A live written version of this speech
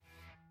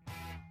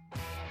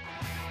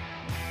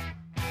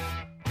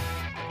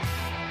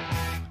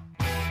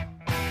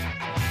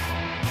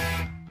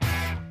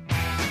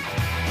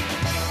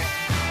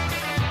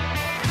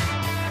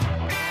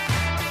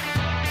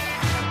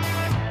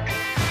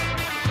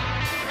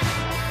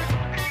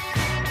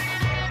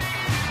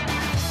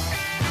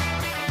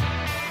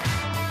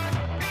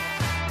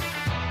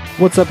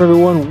What's up,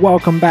 everyone?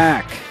 Welcome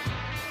back.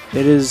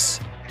 It is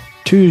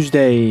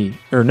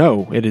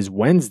it is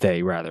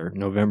Wednesday,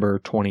 November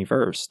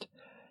 21st.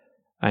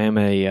 I am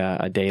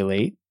a day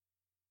late,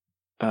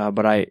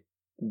 but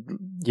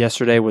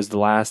yesterday was the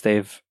last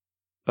day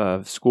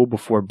of school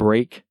before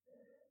break,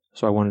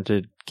 so I wanted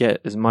to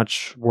get as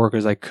much work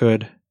as I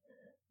could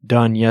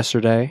done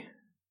yesterday,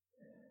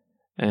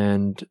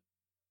 and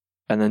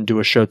then do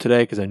a show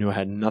today because I knew I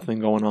had nothing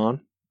going on.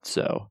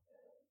 So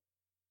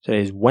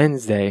today's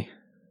Wednesday,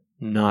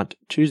 not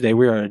Tuesday.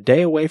 We are a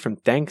day away from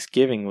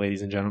Thanksgiving,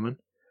 ladies and gentlemen.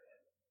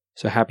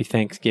 So happy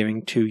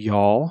Thanksgiving to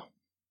y'all.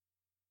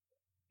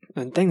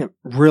 And the thing that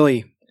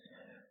really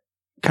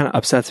kind of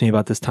upsets me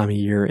about this time of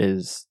year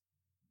is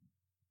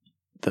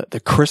the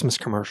Christmas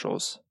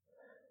commercials.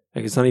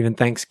 Like, it's not even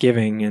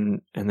Thanksgiving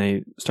and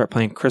they start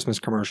playing Christmas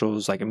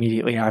commercials like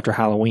immediately after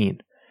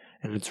Halloween.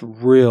 And it's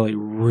really,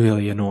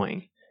 really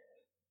annoying.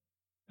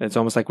 It's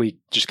almost like we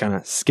just kind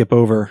of skip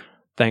over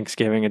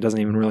Thanksgiving. It doesn't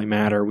even really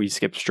matter. We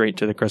skip straight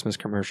to the Christmas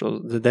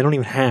commercials. They don't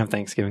even have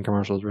Thanksgiving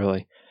commercials,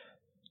 really.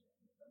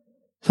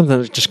 Something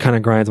that just kind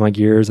of grinds my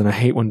gears, and I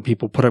hate when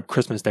people put up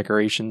Christmas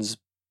decorations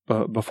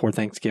before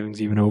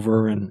Thanksgiving's even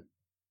over, and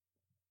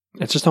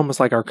it's just almost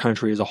like our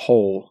country as a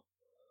whole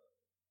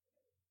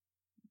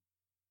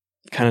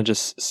kind of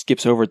just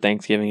skips over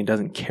Thanksgiving and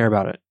doesn't care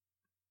about it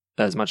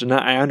as much. And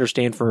I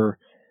understand for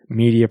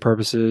media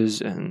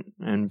purposes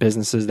and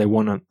businesses, they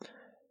want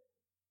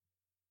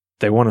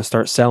to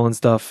start selling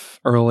stuff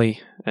early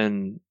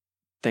and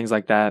things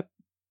like that.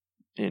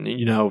 And,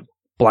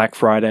 Black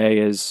Friday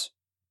it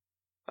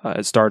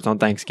starts on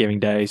Thanksgiving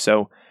Day.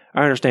 So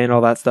I understand all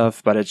that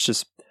stuff, but I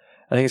think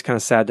it's kind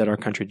of sad that our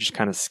country just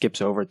kind of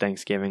skips over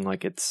Thanksgiving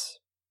like it's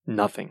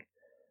nothing.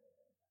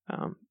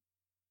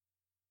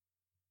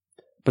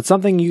 But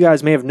something you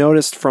guys may have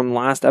noticed from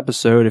last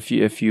episode, if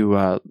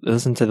you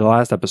listen to the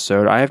last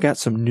episode, I have got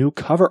some new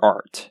cover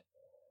art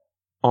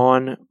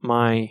on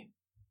my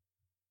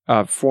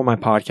for my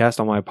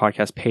podcast, on my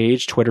podcast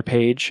page, Twitter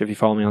page, if you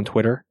follow me on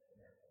Twitter.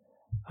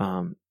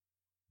 One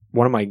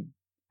of my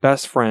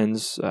best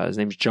friends, his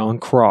name's John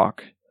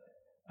Kroc.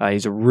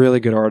 He's a really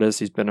good artist.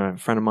 He's been a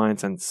friend of mine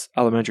since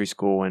elementary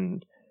school,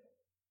 and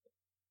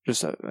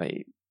just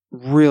a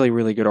really,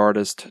 really good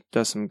artist.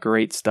 Does some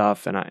great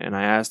stuff. And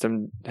I asked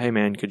him, hey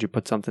man, could you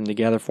put something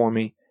together for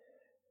me?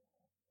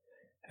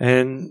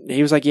 And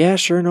he was like, yeah,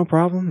 sure, no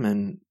problem.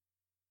 And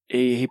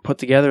he put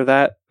together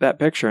that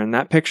picture, and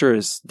that picture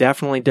is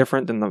definitely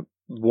different than the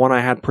one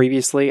I had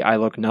previously. I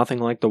look nothing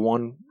like the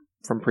one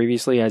from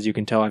previously. As you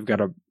can tell, I've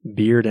got a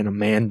beard and a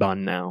man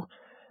bun now.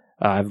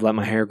 I've let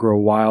my hair grow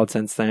wild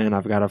since then.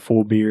 I've got a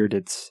full beard.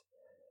 It's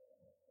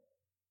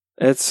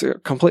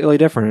completely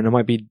different, and it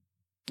might be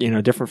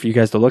different for you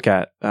guys to look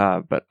at,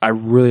 but I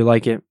really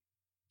like it.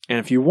 And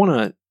if you want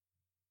to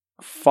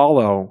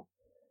follow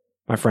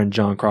my friend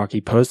John Kroc, he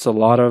posts a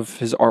lot of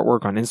his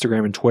artwork on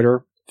Instagram and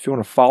Twitter. If you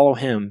want to follow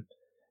him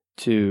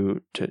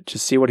to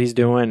see what he's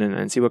doing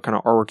and see what kind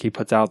of artwork he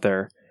puts out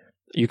there,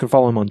 you can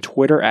follow him on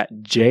Twitter at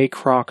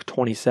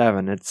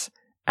jkroc27. It's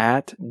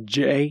at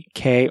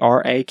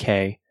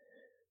JKRAK27.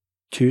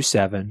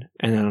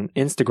 And then on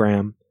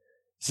Instagram,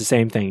 it's the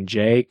same thing,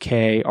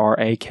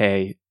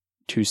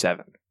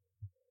 JKRAK27.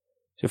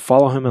 So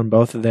follow him on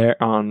both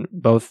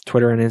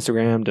Twitter and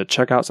Instagram to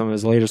check out some of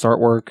his latest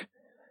artwork.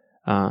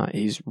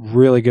 He's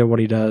really good at what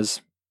he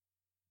does.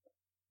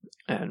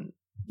 And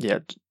yeah,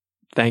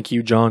 thank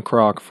you, John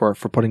Kroc, for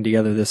putting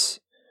together this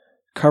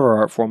cover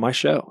art for my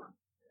show.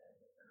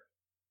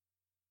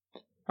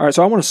 All right,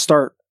 so I want to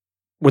start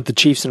with the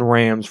Chiefs and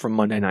Rams from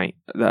Monday night.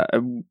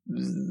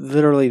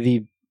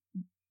 Literally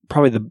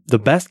probably the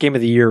best game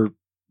of the year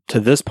to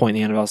this point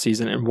in the NFL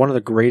season, and one of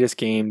the greatest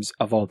games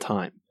of all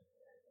time.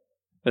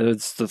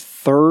 It's the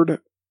third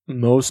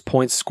most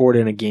points scored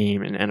in a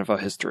game in NFL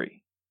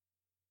history.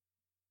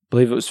 I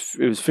believe it was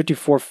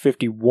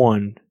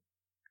 54-51.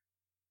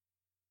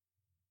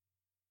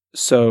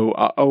 So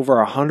over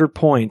 100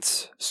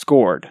 points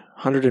scored,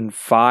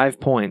 105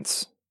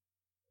 points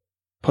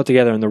put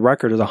together, and the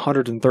record is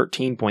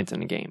 113 points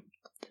in a game.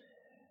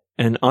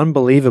 And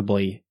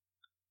unbelievably,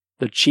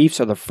 the Chiefs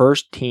are the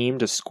first team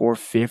to score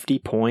 50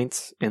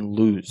 points and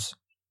lose.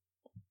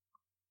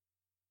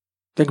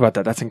 Think about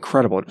that. That's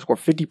incredible. To score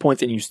 50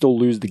 points and you still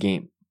lose the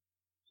game.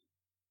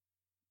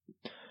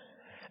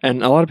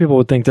 And a lot of people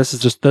would think this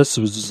was just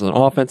an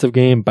offensive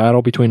game,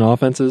 battle between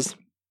offenses.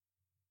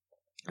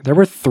 There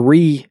were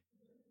 3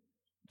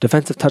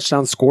 defensive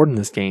touchdowns scored in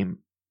this game.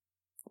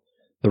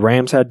 The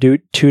Rams had 2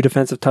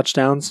 defensive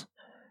touchdowns,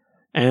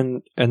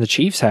 and the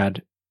Chiefs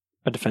had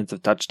a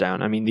defensive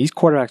touchdown. I mean, these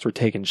quarterbacks were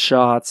taking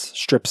shots,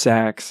 strip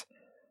sacks.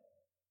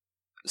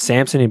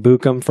 Samson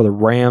Ebukam for the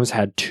Rams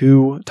had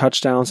 2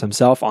 touchdowns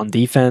himself on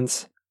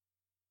defense.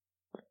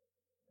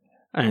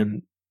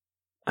 And,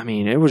 I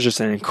mean, it was just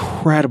an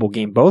incredible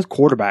game. Both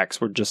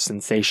quarterbacks were just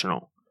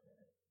sensational.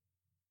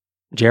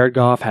 Jared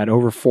Goff had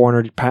over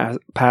 400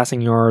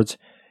 passing yards.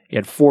 He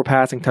had 4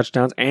 passing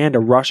touchdowns and a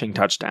rushing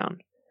touchdown.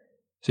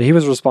 So he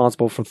was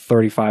responsible for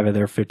 35 of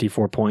their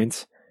 54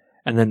 points.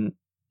 And then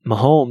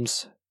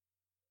Mahomes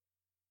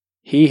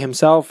He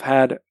himself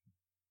had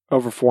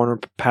over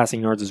 400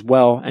 passing yards as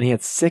well, and he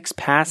had 6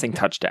 passing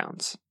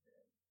touchdowns.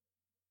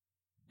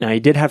 Now, he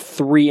did have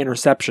 3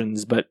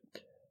 interceptions, but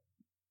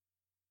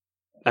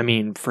I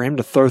mean, for him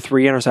to throw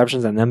 3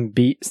 interceptions and then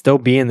still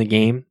be in the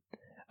game,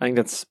 I think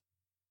that's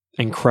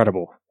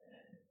incredible.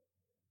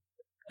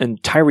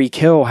 And Tyreek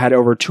Hill had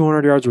over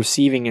 200 yards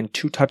receiving and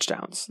 2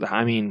 touchdowns.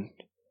 I mean,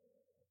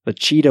 the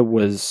Cheetah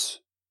was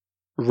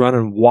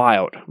running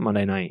wild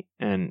Monday night.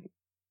 And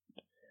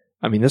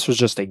I mean, this was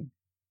just a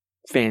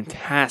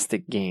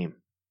fantastic game.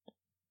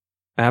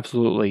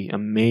 Absolutely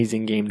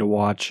amazing game to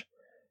watch.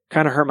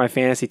 Kind of hurt my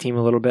fantasy team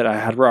a little bit. I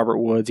had Robert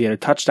Woods. He had a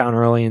touchdown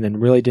early and then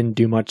really didn't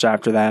do much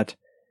after that.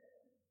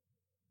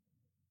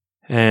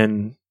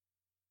 And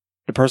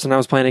the person I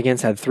was playing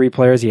against had 3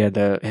 players. He had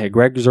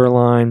Greg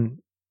Zuerlein,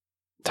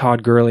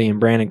 Todd Gurley, and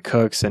Brandon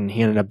Cooks, and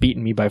he ended up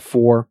beating me by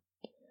 4.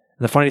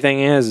 And the funny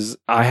thing is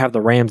I have the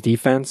Rams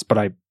defense, but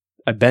I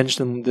benched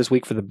them this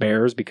week for the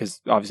Bears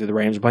because obviously the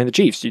Rams are playing the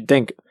Chiefs. You'd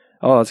think,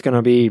 oh, it's going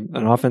to be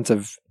an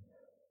offensive,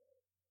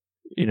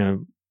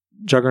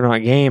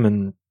 juggernaut game,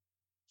 and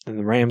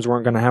the Rams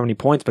weren't going to have any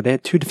points, but they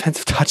had 2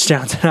 defensive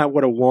touchdowns, and I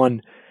would have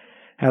won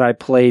had I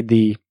played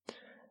the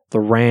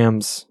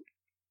Rams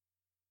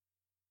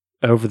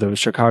over the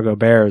Chicago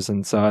Bears,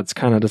 and so it's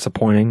kind of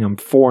disappointing. I'm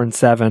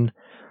 4-7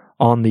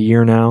 on the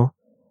year now.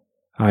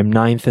 I'm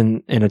 9th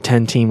in a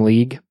 10-team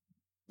league.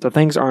 So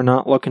things are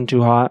not looking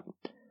too hot.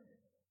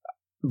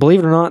 Believe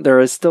it or not, there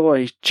is still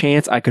a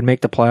chance I could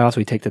make the playoffs.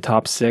 We take the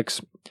top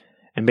 6.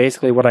 And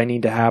basically what I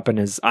need to happen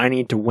is I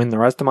need to win the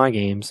rest of my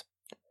games.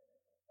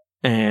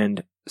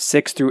 And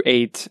 6 through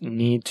 8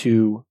 need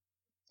to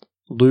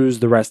lose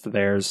the rest of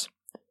theirs.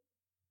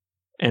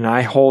 And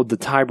I hold the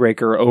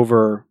tiebreaker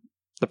over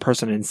the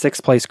person in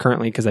 6th place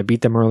currently because I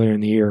beat them earlier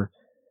in the year.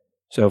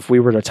 So if we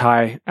were to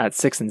tie at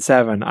 6 and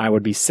 7, I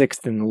would be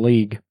 6th in the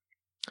league.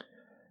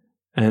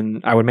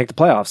 And I would make the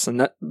playoffs.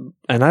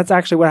 And that's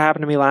actually what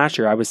happened to me last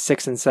year. I was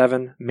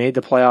 6-7, made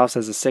the playoffs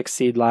as a 6th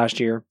seed last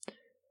year.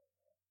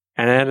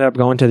 And I ended up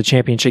going to the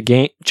championship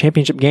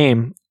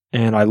game,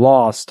 and I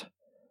lost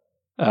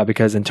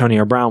because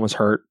Antonio Brown was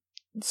hurt.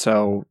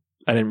 So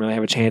I didn't really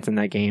have a chance in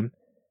that game.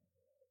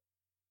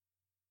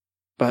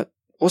 But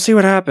we'll see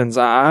what happens.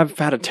 I've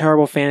had a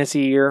terrible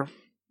fantasy year.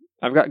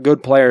 I've got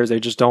good players.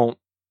 They just don't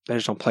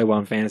play well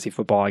in fantasy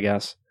football, I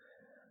guess.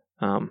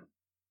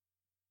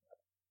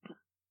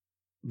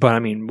 But I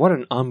mean, what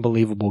an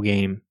unbelievable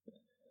game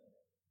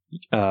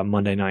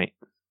Monday night.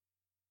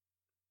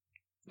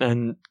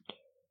 And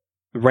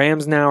the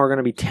Rams now are going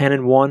to be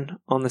 10-1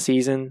 on the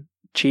season.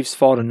 Chiefs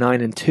fall to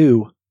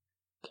 9-2.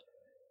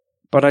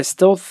 But I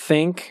still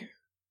think,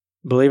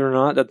 believe it or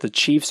not, that the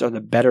Chiefs are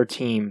the better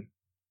team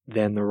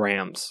than the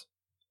Rams.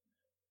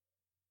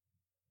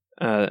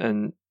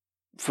 And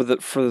for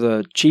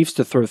the Chiefs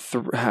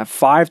to have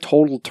 5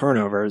 total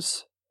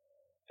turnovers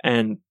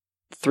and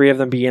 3 of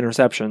them be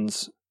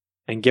interceptions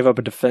and give up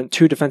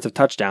 2 defensive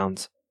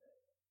touchdowns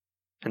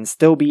and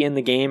still be in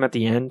the game at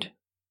the end,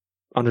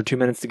 under 2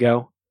 minutes to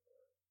go.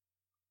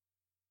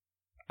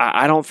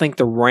 I don't think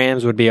the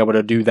Rams would be able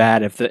to do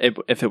that if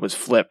it was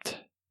flipped.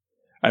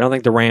 I don't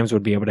think the Rams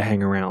would be able to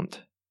hang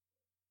around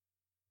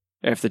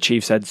if the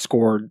Chiefs had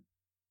scored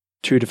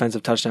 2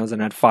 defensive touchdowns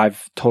and had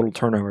 5 total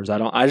turnovers.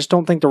 I just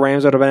don't think the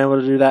Rams would have been able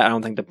to do that. I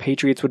don't think the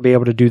Patriots would be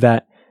able to do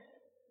that.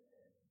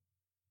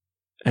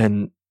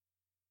 And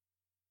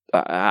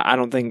I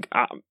don't think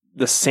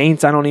the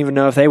Saints, I don't even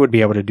know if they would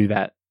be able to do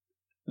that.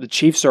 The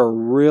Chiefs are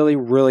really,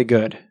 really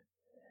good.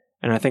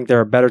 And I think they're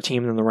a better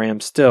team than the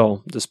Rams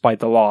still, despite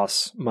the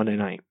loss Monday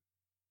night.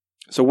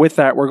 So with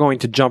that, we're going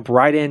to jump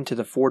right into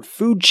the Ford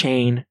Food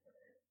Chain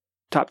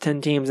top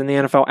 10 teams in the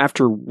NFL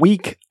after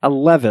Week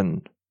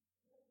 11.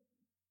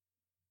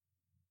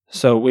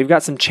 So we've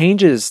got some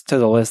changes to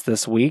the list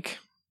this week.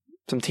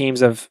 Some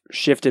teams have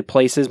shifted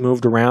places,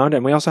 moved around,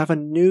 and we also have a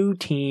new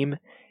team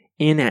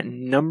in at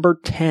number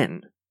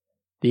 10,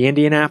 the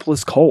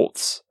Indianapolis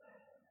Colts.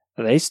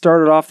 They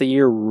started off the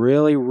year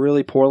really,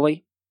 really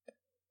poorly.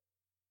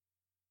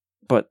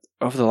 But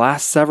over the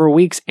last several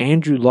weeks,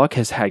 Andrew Luck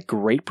has had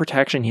great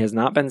protection. He has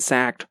not been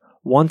sacked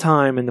one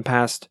time in the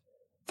past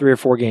 3 or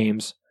 4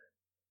 games.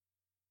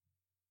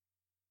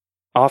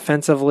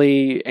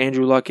 Offensively,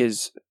 Andrew Luck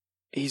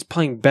he's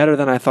playing better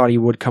than I thought he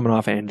would coming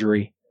off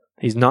injury.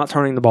 He's not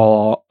turning the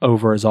ball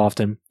over as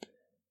often.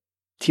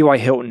 T.Y.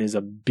 Hilton is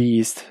a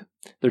beast.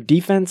 Their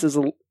defense is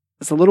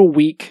a little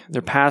weak.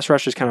 Their pass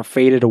rush has kind of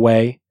faded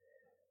away.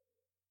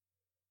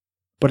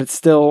 But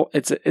it's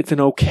an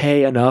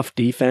okay enough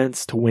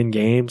defense to win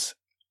games.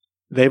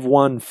 They've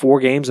won 4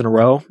 games in a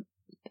row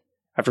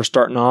after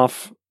starting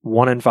off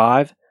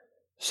 1-5.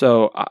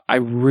 So I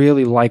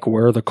really like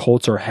where the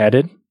Colts are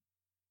headed.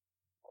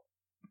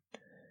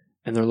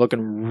 And they're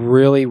looking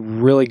really,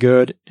 really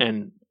good.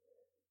 And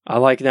I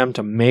like them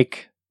to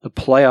make the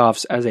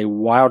playoffs as a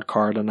wild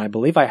card. And I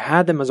believe I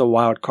had them as a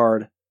wild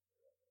card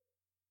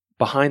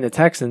behind the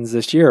Texans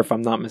this year, if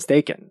I'm not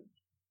mistaken.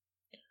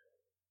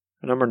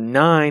 Number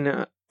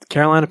 9,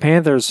 Carolina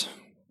Panthers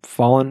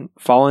falling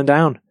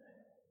down.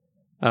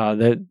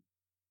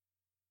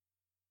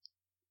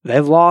 They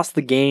lost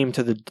the game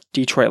to the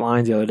Detroit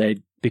Lions the other day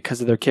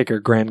because of their kicker,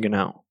 Graham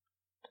Gano.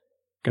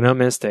 Gano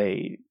missed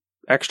a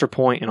extra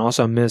point and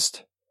also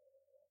missed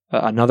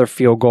another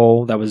field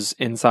goal that was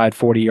inside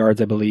 40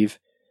 yards, I believe.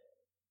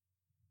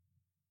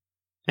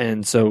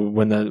 And so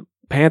when the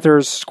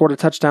Panthers scored a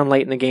touchdown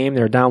late in the game,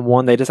 they were down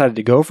 1. They decided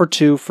to go for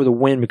 2 for the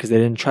win because they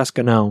didn't trust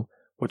Gano,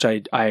 which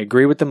I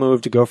agree with the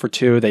move to go for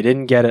 2. They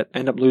didn't get it,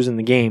 end up losing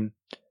the game.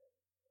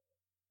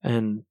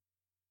 And,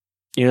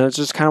 it's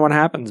just kind of what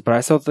happens. But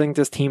I still think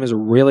this team is a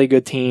really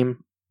good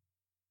team.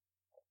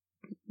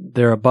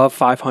 They're above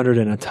 500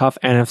 in a tough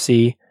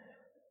NFC.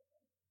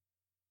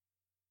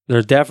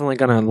 They're definitely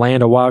going to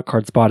land a wild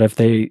card spot if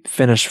they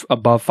finish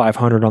above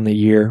 500 on the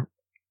year.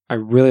 I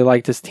really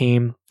like this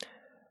team.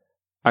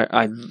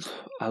 I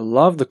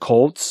love the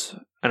Colts,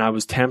 and I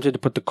was tempted to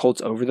put the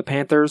Colts over the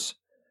Panthers.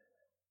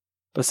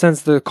 But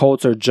since the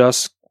Colts are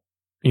just,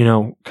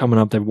 coming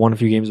up, they've won a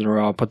few games in a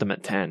row, I'll put them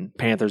at 10.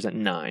 Panthers at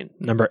 9.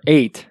 Number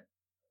 8.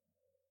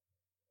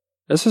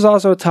 This is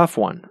also a tough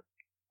one.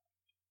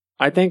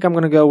 I think I'm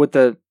going to go with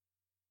the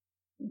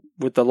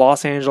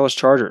Los Angeles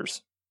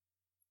Chargers.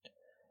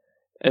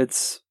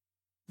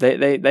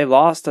 They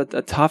lost a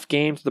tough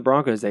game to the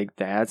Broncos. They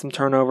had some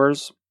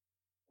turnovers.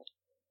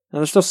 Now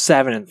they're still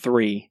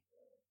 7-3.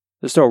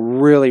 They're still a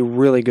really,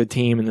 really good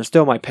team, and they're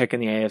still my pick in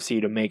the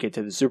AFC to make it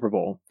to the Super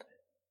Bowl.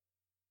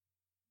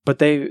 But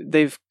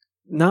they've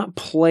not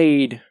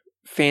played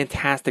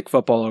fantastic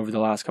football over the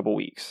last couple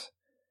weeks.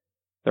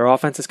 Their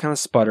offense has kind of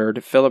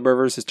sputtered. Phillip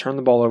Rivers has turned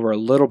the ball over a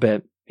little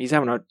bit. He's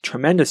having a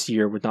tremendous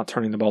year with not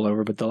turning the ball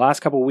over, but the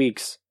last couple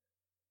weeks,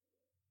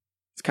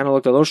 it's kind of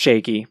looked a little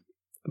shaky.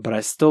 But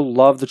I still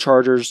love the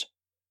Chargers.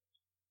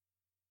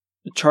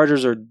 The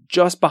Chargers are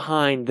just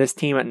behind this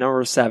team at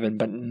number 7,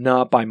 but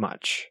not by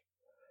much.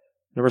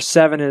 Number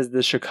 7 is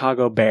the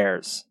Chicago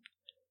Bears.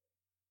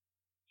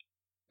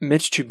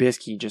 Mitch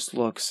Trubisky just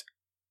looks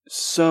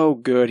so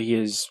good. He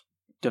has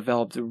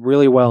developed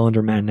really well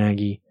under Matt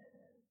Nagy.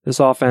 This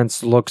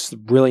offense looks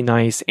really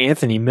nice.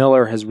 Anthony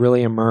Miller has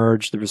really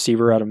emerged, the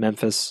receiver out of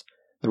Memphis,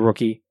 the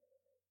rookie.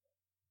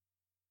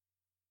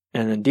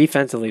 And then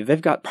defensively,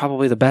 they've got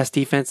probably the best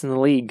defense in the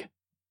league.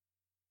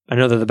 I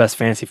know they're the best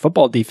fantasy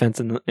football defense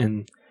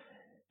in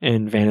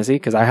fantasy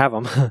because I have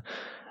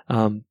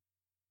them.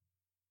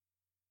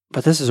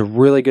 But this is a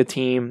really good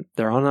team.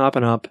 They're on the up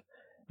and up.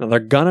 Now they're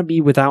going to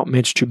be without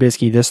Mitch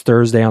Trubisky this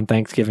Thursday on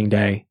Thanksgiving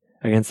Day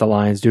against the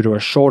Lions due to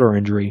a shoulder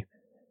injury.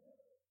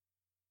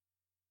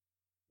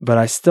 But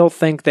I still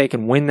think they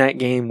can win that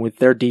game with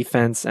their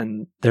defense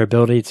and their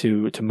ability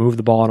to move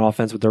the ball on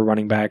offense with their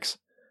running backs.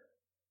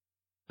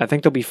 I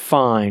think they'll be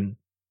fine.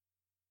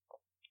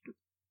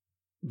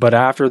 But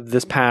after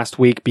this past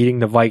week, beating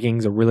the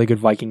Vikings, a really good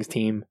Vikings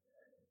team,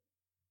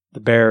 the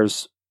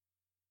Bears,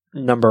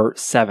 number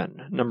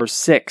 7. Number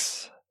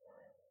 6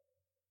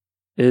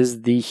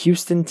 is the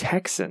Houston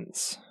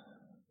Texans.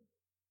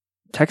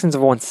 Texans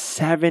have won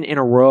 7 in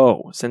a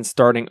row since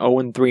starting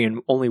 0-3, and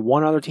only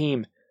one other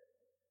team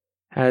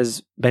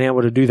has been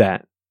able to do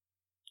that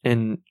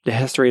in the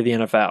history of the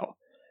NFL.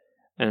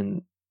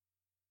 And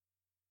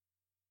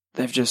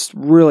they've just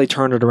really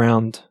turned it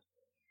around.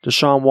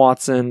 Deshaun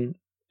Watson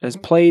has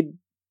played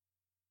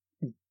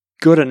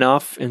good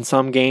enough in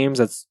some games.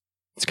 It's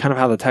kind of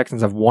how the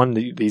Texans have won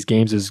these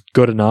games, is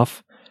good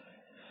enough.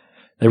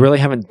 They really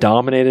haven't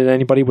dominated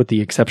anybody with the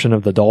exception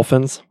of the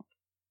Dolphins.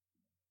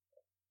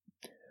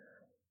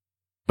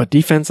 But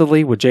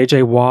defensively, with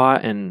J.J.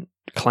 Watt and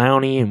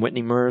Clowney and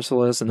Whitney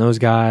Mercilus and those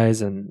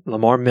guys, and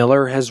Lamar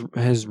Miller has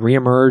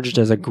reemerged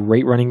as a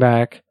great running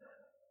back.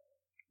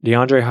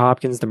 DeAndre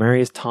Hopkins,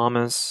 Demaryius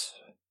Thomas.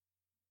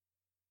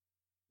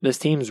 This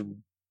team's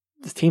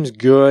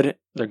good.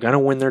 They're going to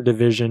win their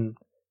division,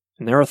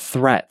 and they're a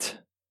threat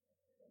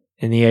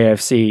in the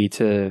AFC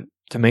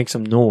to make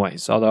some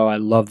noise, although I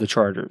love the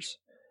Chargers.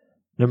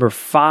 Number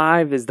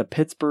 5 is the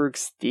Pittsburgh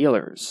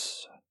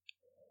Steelers.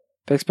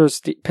 Pittsburgh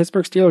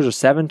Steelers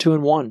are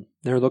 7-2-1.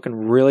 They're looking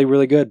really,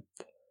 really good.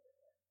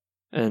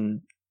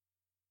 And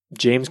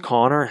James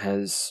Conner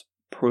has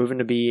proven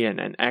to be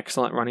an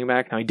excellent running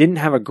back. Now, he didn't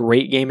have a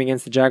great game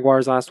against the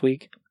Jaguars last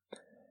week.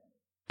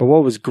 But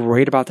what was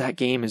great about that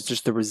game is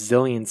just the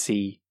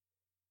resiliency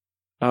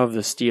of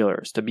the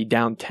Steelers. To be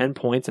down 10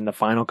 points in the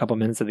final couple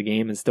minutes of the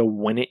game and still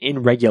win it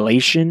in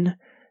regulation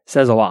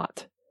says a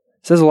lot.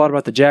 It says a lot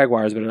about the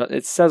Jaguars, but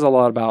it says a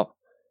lot about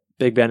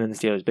Big Ben and the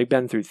Steelers. Big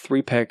Ben threw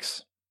 3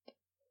 picks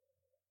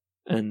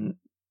and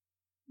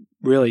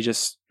really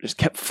just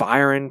kept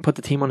firing, put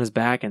the team on his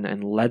back,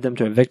 and led them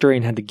to a victory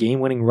and had the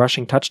game-winning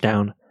rushing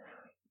touchdown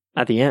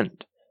at the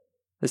end.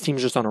 This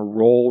team's just on a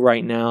roll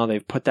right now.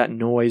 They've put that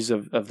noise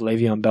of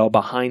Le'Veon Bell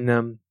behind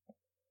them.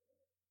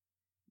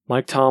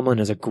 Mike Tomlin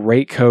is a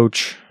great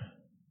coach.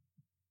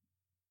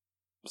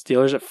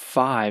 Steelers at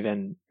 5,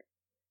 and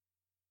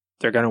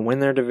they're going to win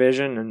their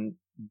division, and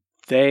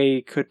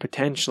they could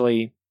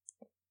potentially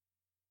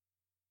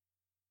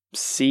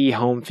see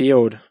home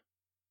field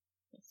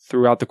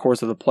throughout the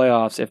course of the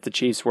playoffs if the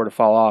Chiefs were to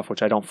fall off,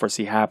 which I don't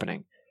foresee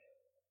happening.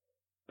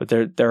 But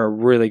they're a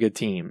really good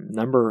team.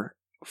 Number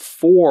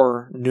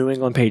 4 New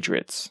England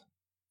Patriots.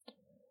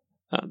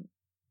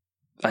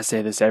 I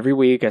say this every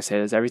week. I say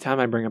this every time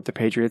I bring up the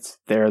Patriots.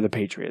 They're the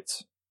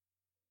Patriots.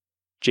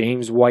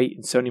 James White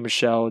and Sony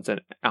Michel, it's an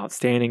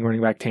outstanding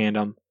running back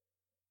tandem.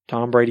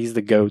 Tom Brady's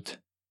the GOAT.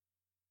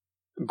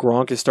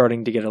 Gronk is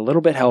starting to get a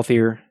little bit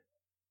healthier.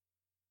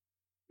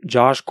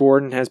 Josh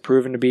Gordon has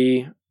proven to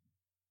be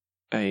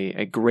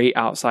a great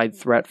outside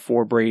threat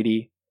for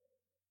Brady.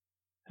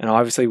 And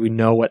obviously we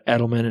know what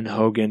Edelman and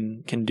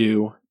Hogan can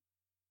do.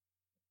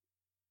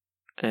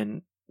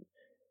 And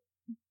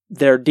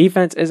their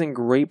defense isn't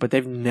great, but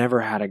they've never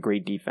had a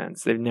great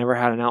defense. They've never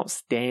had an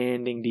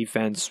outstanding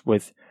defense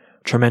with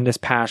tremendous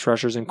pass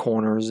rushers and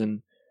corners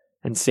and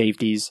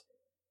safeties.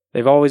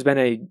 They've always been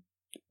a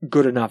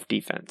good enough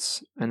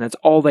defense. And that's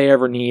all they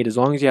ever need, as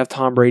long as you have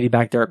Tom Brady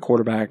back there at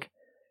quarterback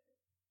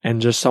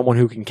and just someone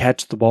who can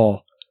catch the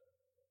ball.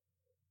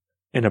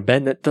 In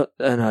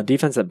a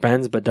defense that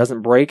bends but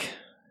doesn't break,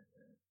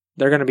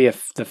 they're going to be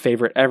the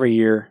favorite every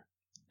year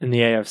in the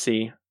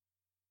AFC.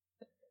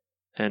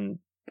 And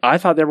I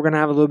thought they were going to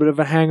have a little bit of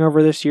a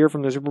hangover this year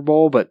from the Super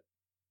Bowl, but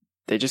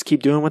they just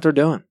keep doing what they're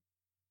doing.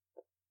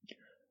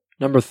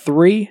 Number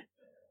 3,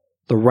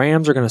 the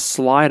Rams are going to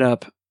slide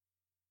up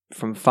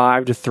from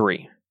 5 to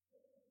 3.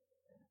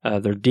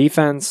 Their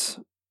defense,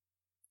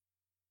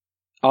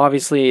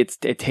 obviously,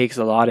 it takes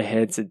a lot of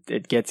hits.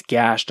 It gets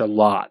gashed a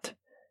lot.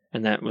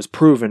 And that was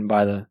proven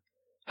by the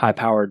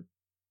high-powered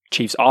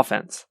Chiefs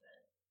offense.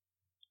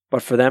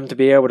 But for them to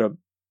be able to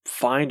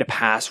find a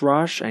pass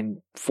rush and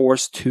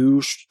force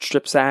 2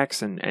 strip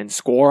sacks and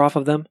score off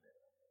of them,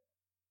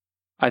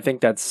 I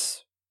think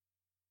that's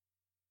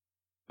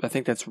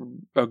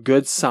a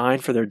good sign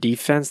for their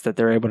defense that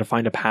they're able to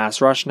find a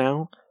pass rush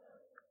now.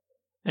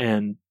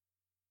 And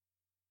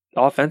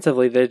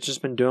offensively, they've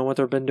just been doing what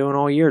they've been doing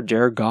all year.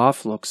 Jared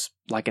Goff looks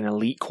like an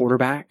elite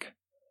quarterback.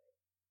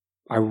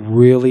 I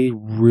really,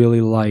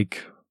 really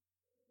like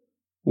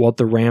what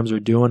the Rams are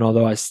doing,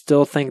 although I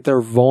still think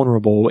they're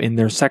vulnerable in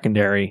their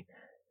secondary,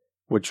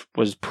 which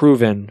was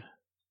proven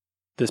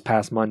this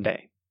past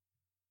Monday.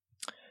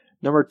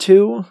 Number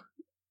 2,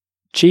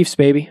 Chiefs,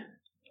 baby.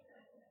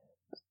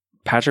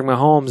 Patrick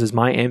Mahomes is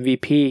my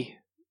MVP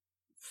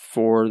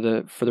for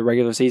the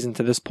regular season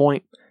to this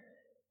point.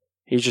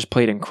 He's just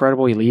played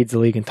incredible. He leads the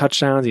league in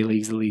touchdowns. He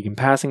leads the league in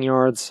passing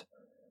yards.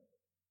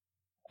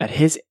 At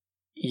his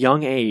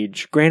young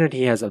age, granted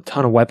he has a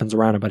ton of weapons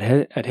around him, but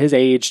at his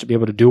age, to be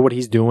able to do what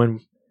he's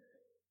doing,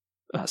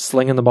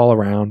 slinging the ball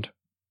around,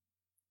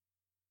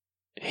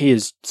 he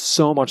is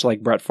so much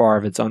like Brett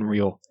Favre, it's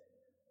unreal.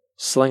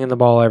 Slinging the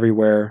ball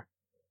everywhere.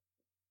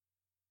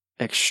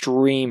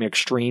 Extreme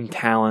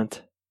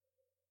talent.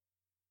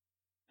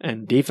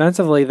 And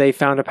defensively, they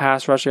found a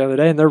pass rush the other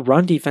day, and their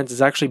run defense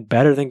is actually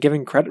better than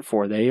giving credit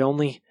for. They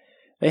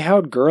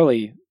held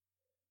Gurley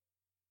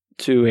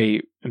to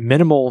a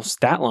minimal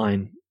stat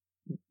line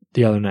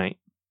the other night.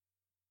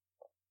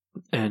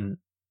 And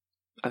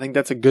I think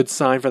that's a good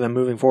sign for them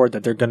moving forward,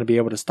 that they're going to be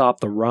able to stop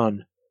the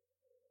run,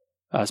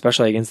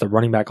 especially against a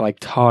running back like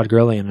Todd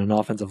Gurley and an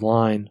offensive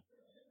line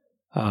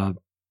of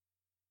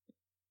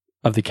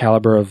the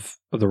caliber of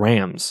the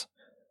Rams.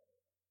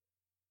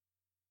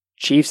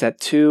 Chiefs at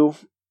 2.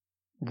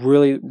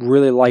 Really,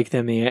 really like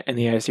them in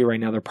the AFC right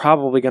now. They're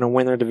probably going to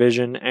win their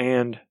division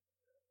and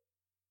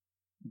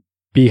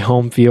be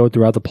home field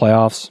throughout the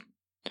playoffs.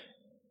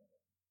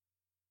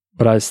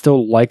 But I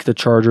still like the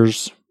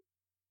Chargers.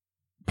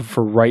 But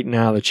for right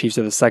now, the Chiefs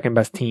are the second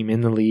best team in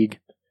the league.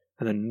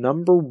 And then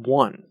number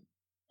 1,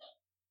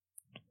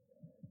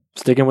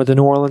 sticking with the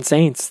New Orleans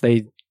Saints,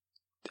 they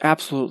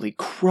absolutely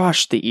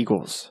crushed the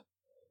Eagles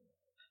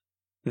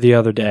the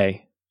other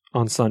day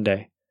on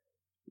Sunday.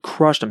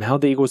 Crushed them,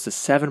 held the Eagles to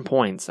 7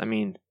 points. I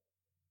mean,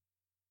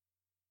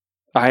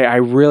 I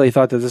really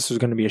thought that this was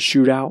going to be a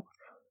shootout,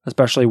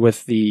 especially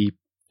with the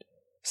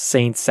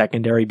Saints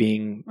secondary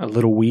being a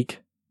little weak.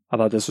 I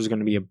thought this was going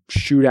to be a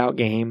shootout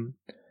game,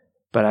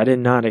 but I did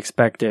not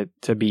expect it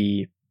to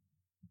be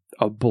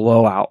a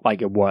blowout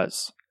like it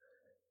was.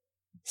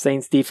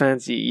 Saints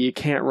defense, you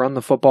can't run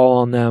the football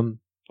on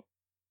them.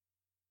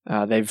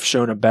 They've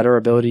shown a better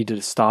ability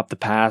to stop the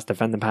pass,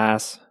 defend the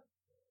pass.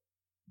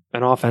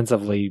 And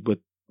offensively, with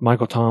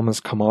Michael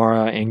Thomas,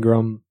 Kamara,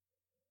 Ingram,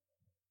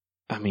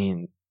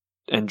 and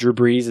Drew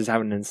Brees is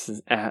having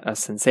a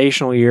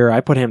sensational year.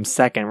 I put him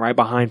second, right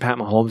behind Pat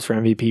Mahomes for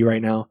MVP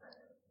right now.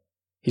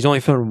 He's only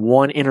thrown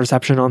 1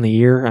 interception on the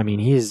year.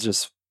 He is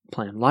just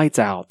playing lights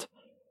out.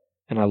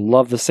 And I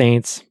love the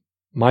Saints.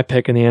 My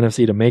pick in the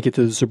NFC to make it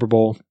to the Super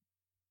Bowl.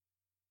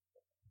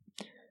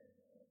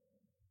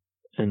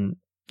 And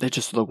they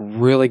just look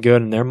really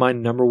good, and they're my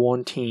number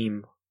 1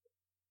 team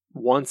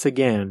once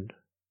again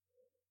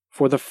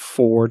for the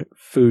Ford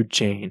food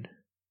chain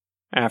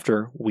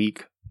after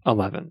week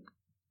 11.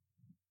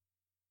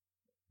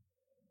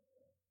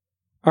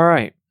 All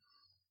right.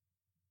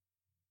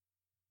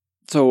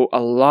 So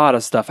a lot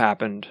of stuff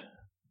happened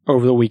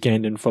over the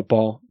weekend in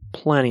football.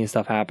 Plenty of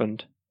stuff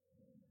happened.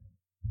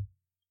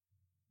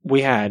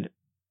 We had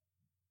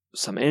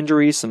some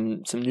injuries,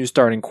 some new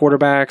starting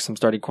quarterbacks, some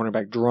starting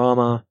quarterback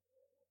drama.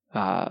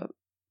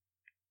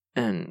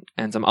 and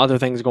some other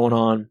things going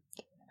on.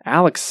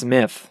 Alex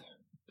Smith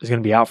is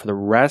going to be out for the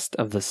rest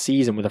of the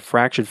season with a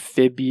fractured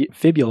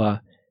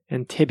fibula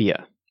and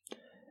tibia.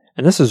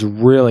 And this is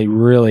really,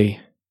 really,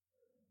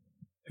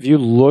 if you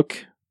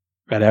look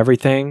at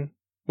everything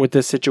with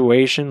this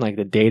situation, like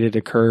the date it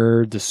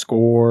occurred, the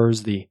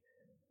scores,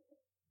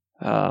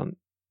 and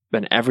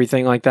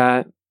everything like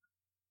that,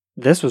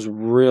 this was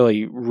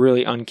really,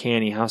 really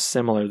uncanny how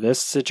similar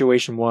this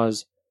situation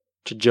was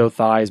to Joe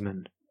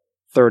Theismann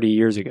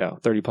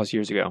 30 plus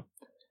years ago.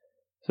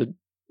 So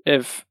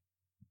if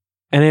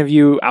any of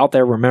you out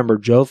there remember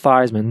Joe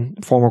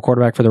Theismann, former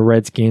quarterback for the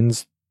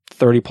Redskins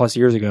 30 plus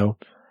years ago,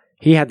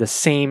 he had the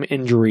same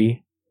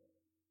injury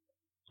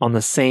on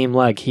the same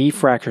leg. He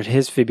fractured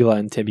his fibula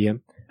and tibia.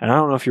 And I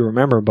don't know if you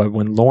remember, but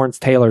when Lawrence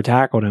Taylor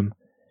tackled him,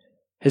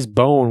 his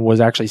bone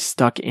was actually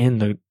stuck in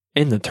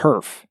the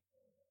turf.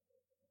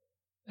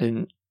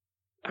 And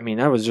I mean,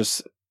 that was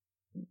just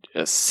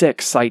a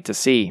sick sight to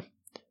see.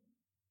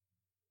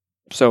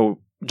 So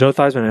Joe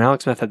Theismann and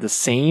Alex Smith had the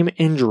same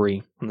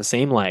injury on the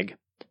same leg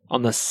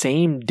on the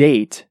same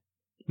date,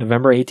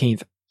 November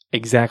 18th,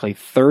 exactly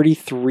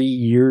 33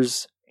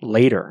 years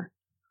later.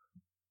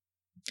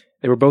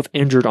 They were both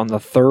injured on the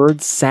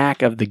third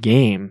sack of the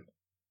game.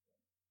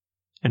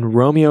 And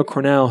Romeo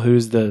Crennel,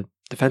 who's the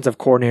defensive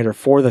coordinator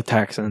for the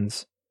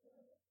Texans,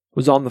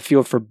 was on the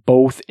field for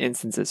both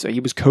instances. So he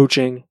was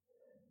coaching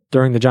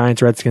during the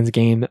Giants-Redskins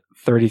game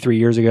 33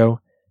 years ago,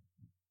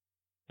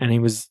 and he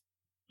was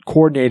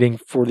coordinating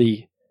for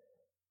the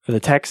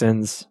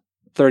Texans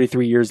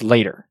 33 years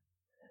later.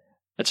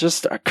 That's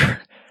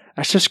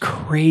just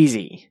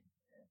crazy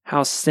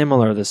how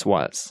similar this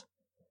was.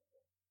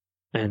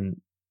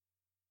 And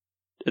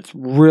it's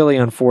really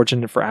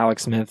unfortunate for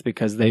Alex Smith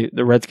because the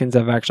Redskins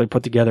have actually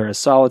put together a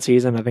solid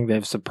season. I think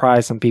they've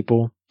surprised some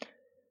people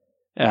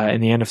in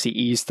the NFC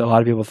East. A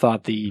lot of people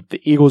thought the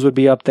Eagles would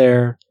be up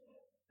there.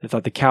 They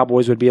thought the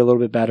Cowboys would be a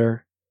little bit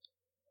better.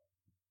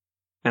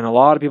 And a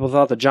lot of people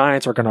thought the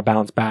Giants were going to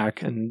bounce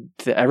back. And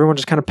everyone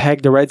just kind of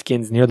pegged the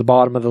Redskins near the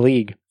bottom of the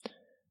league.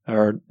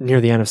 Or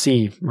near the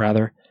NFC,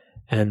 rather.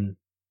 And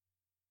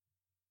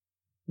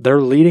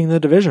they're leading the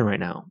division right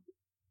now.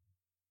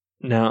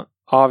 Now,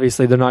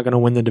 obviously, they're not going to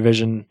win the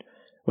division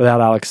without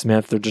Alex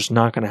Smith. They're just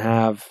not going to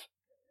have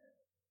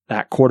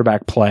that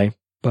quarterback play.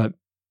 But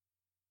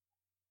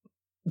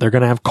they're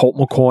going to have Colt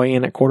McCoy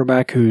in at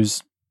quarterback,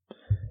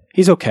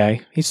 he's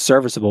okay. He's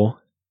serviceable.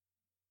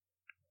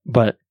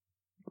 But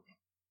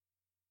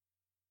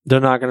they're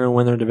not going to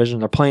win their division.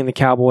 They're playing the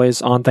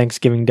Cowboys on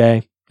Thanksgiving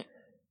Day.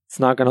 It's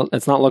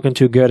not looking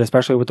too good,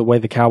 especially with the way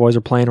the Cowboys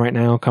are playing right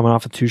now, coming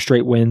off of 2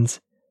 straight wins.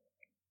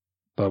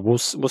 But we'll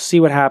see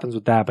what happens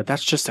with that. But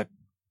that's just an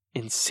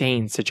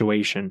insane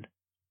situation.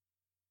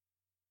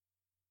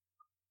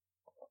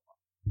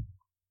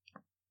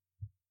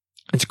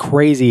 It's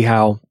crazy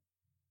how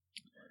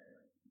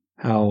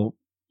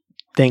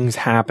things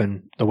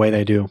happen the way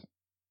they do.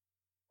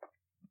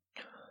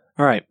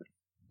 All right.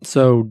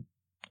 So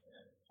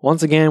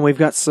once again, we've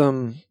got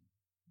some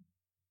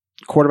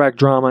quarterback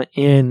drama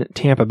in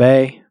Tampa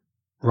Bay.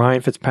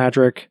 Ryan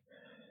Fitzpatrick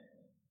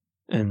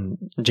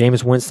and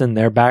Jameis Winston,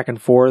 they're back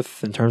and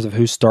forth in terms of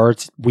who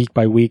starts week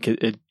by week.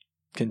 It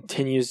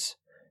continues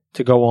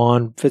to go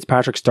on.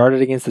 Fitzpatrick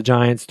started against the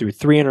Giants, threw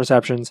 3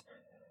 interceptions.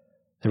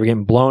 They were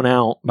getting blown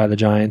out by the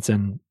Giants,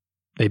 and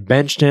they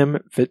benched him,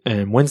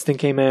 and Winston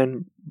came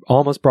in,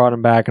 almost brought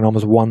him back, and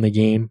almost won the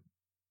game.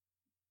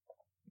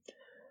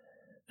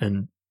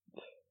 And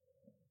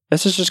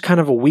this is just kind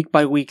of a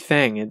week-by-week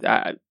thing.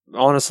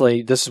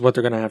 Honestly, this is what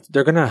they're going to have.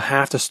 They're going to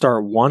have to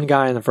start one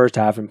guy in the first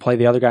half and play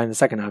the other guy in the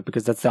second half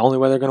because that's the only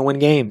way they're going to win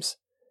games.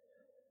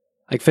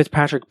 Like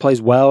Fitzpatrick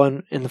plays well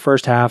in the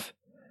first half,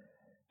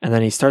 and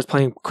then he starts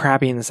playing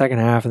crappy in the second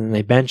half, and then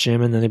they bench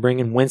him, and then they bring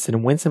in Winston,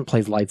 and Winston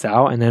plays lights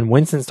out, and then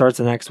Winston starts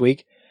the next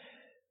week,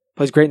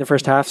 plays great in the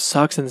first half,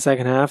 sucks in the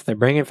second half. They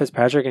bring in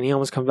Fitzpatrick, and he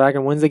almost comes back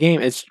and wins the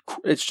game. It's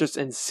just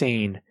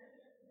insane.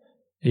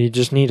 You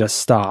just need to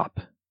stop.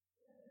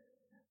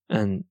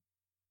 And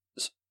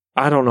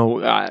I don't know.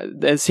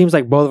 It seems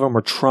like both of them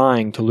are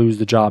trying to lose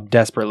the job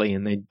desperately,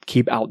 and they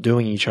keep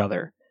outdoing each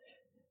other.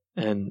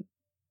 And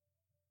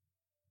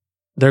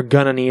they're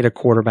going to need a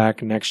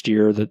quarterback next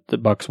year, the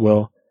Bucs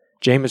will.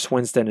 Jameis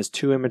Winston is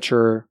too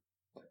immature,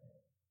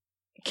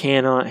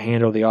 cannot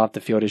handle the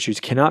off-the-field issues,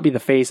 cannot be the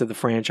face of the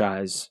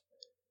franchise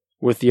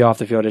with the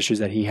off-the-field issues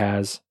that he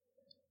has.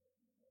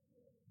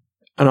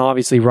 And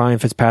obviously, Ryan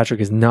Fitzpatrick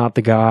is not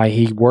the guy.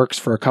 He works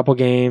for a couple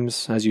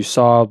games, as you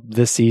saw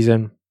this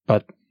season,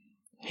 but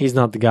he's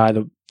not the guy.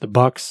 The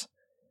Bucs,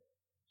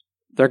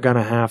 they're going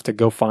to have to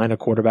go find a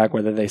quarterback,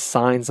 whether they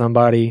sign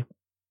somebody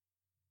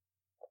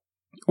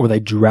or they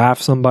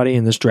draft somebody,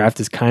 and this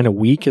draft is kind of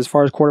weak as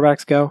far as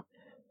quarterbacks go.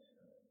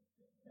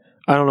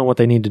 I don't know what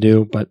they need to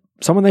do, but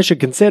someone they should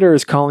consider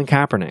is Colin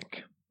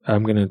Kaepernick.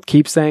 I'm going to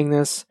keep saying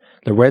this.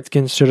 The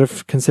Redskins should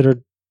have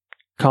considered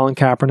Colin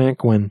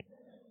Kaepernick when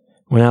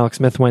Alex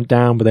Smith went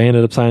down, but they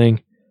ended up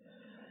signing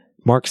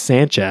Mark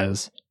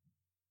Sanchez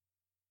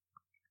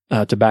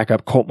to back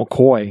up Colt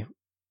McCoy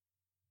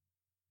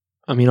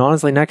I mean,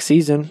 honestly, next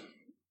season,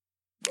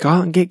 go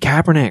out and get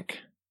Kaepernick.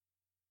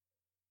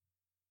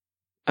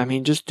 I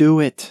mean, just do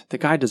it. The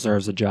guy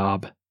deserves a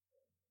job.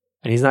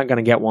 And he's not going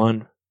to get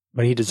one,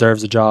 but he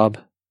deserves a job.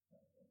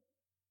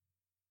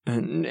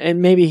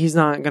 And maybe he's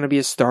not going to be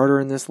a starter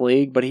in this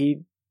league, but he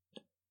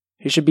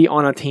should be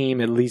on a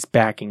team at least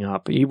backing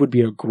up. He would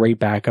be a great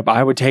backup.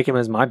 I would take him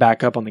as my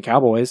backup on the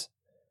Cowboys.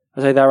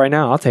 I'll say that right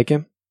now. I'll take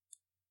him.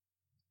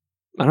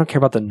 I don't care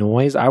about the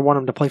noise. I want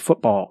him to play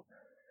football.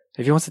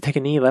 If he wants to take a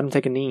knee, let him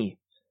take a knee.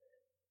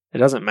 It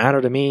doesn't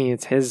matter to me.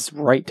 It's his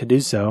right to do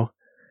so.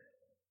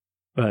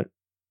 But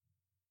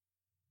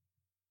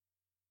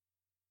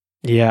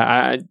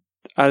yeah,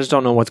 I just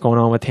don't know what's going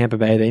on with Tampa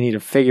Bay. They need to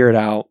figure it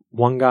out.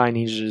 One guy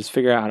needs to just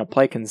figure out how to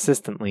play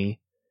consistently.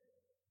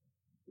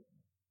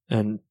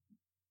 And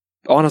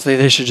honestly,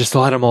 they should just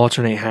let them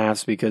alternate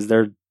halves because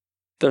their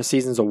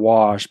season's a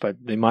wash, but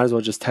they might as well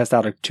just test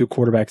out a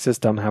 2-quarterback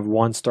system, have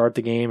one start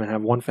the game and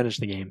have one finish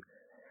the game.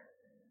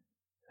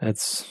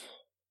 That's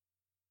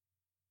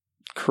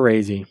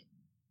crazy.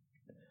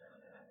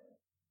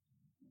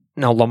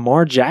 Now,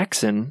 Lamar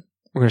Jackson,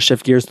 we're going to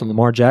shift gears to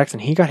Lamar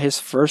Jackson. He got his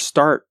first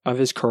start of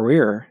his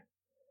career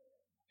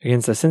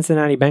against the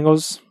Cincinnati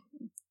Bengals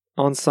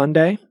on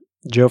Sunday.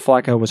 Joe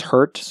Flacco was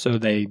hurt, so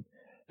they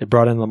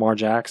brought in Lamar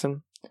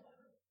Jackson.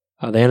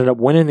 They ended up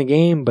winning the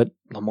game, but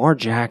Lamar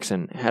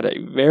Jackson had a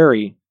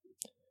very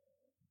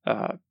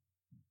odd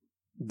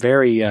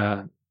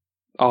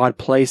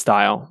play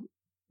style.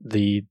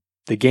 The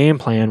game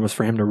plan was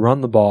for him to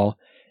run the ball.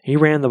 He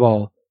ran the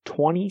ball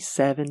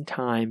 27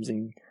 times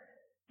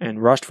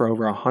and rushed for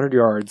over 100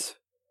 yards.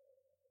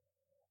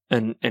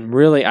 And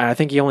really, I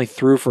think he only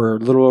threw for a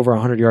little over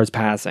 100 yards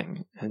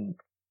passing. And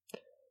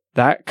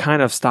that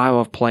kind of style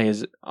of play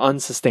is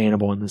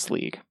unsustainable in this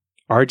league.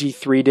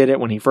 RG3 did it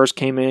when he first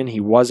came in.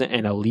 He wasn't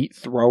an elite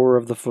thrower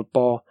of the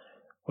football.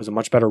 Was a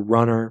much better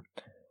runner.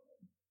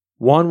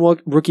 Won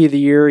Rookie of the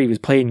Year. He was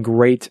playing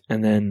great,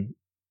 and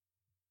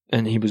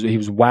he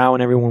was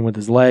wowing everyone with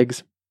his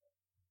legs.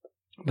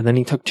 But then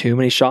he took too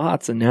many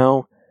shots, and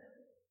now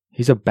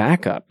he's a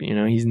backup. You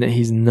know,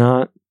 he's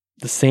not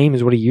the same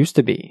as what he used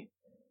to be.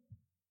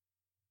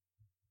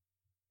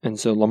 And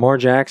so Lamar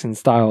Jackson's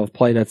style of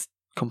play, that's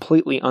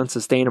completely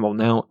unsustainable.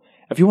 Now,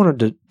 if you wanted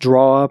to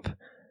draw up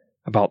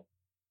about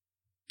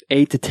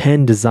 8 to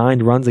 10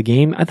 designed runs a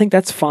game, I think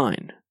that's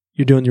fine.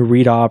 You're doing your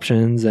read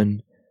options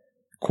and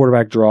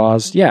quarterback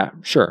draws. Yeah,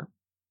 sure.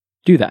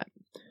 Do that.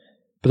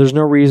 But there's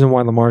no reason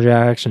why Lamar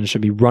Jackson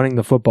should be running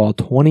the football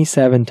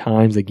 27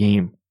 times a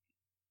game.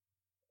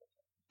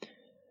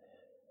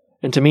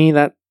 And to me,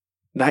 that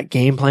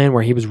game plan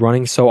where he was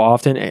running so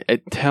often,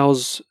 it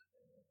tells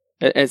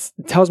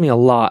me a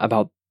lot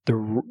about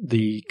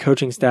the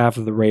coaching staff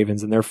of the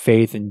Ravens and their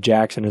faith in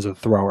Jackson as a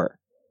thrower.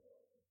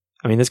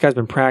 I mean, this guy's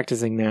been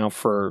practicing now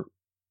for,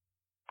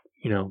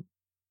 11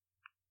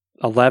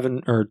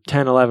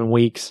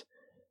 weeks.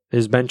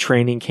 There's been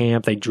training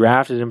camp. They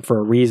drafted him for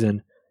a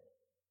reason.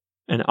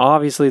 And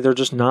obviously, they're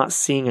just not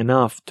seeing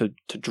enough to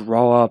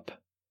draw up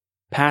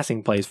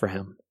passing plays for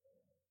him.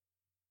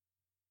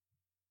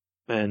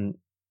 And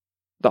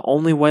the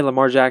only way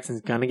Lamar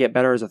Jackson's going to get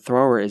better as a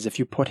thrower is if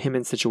you put him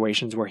in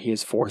situations where he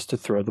is forced to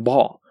throw the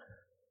ball.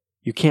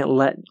 You can't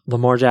let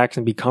Lamar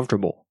Jackson be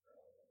comfortable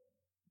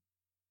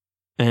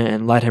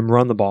and let him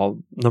run the ball.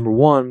 Number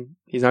one,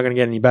 he's not going to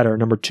get any better.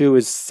 Number two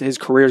is his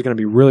career is going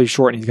to be really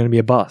short and he's going to be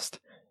a bust.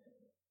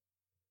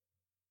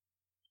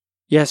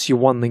 Yes, you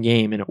won the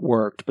game and it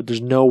worked, but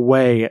there's no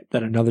way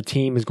that another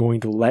team is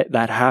going to let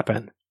that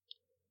happen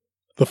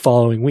the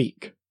following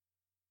week.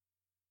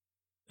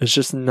 That's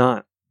just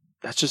not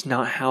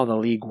how the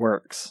league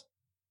works.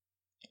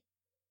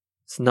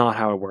 It's not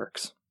how it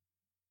works.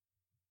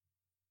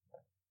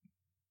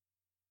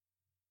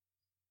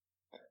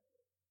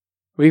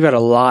 We've got a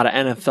lot of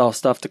NFL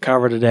stuff to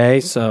cover today,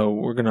 so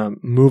we're going to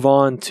move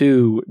on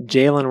to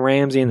Jalen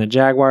Ramsey and the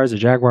Jaguars. The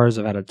Jaguars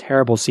have had a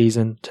terrible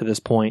season to this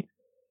point.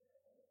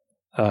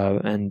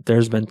 And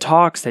there's been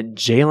talks that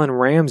Jalen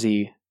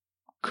Ramsey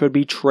could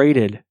be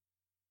traded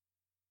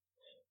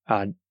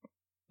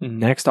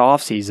next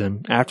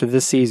offseason, after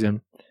this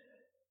season.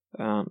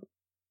 And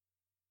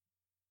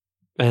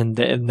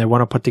they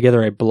want to put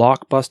together a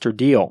blockbuster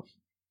deal.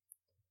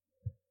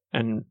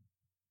 And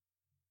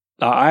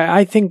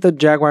I think the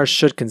Jaguars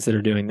should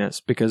consider doing this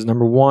because,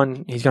 number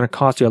one, he's going to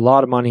cost you a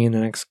lot of money in the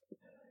next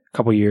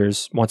couple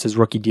years once his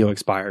rookie deal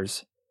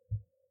expires.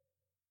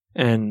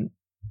 And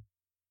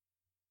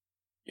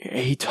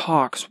he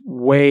talks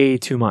way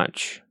too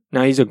much.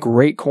 Now, he's a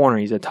great corner.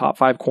 He's a top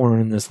 5 corner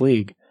in this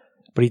league.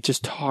 But he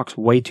just talks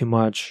way too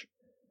much.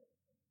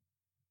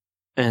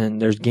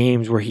 And there's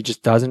games where he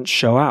just doesn't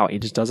show out. He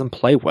just doesn't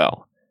play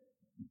well.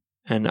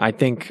 And I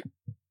think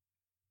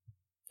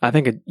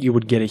you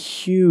would get a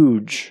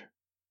huge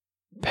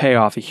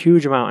payoff, a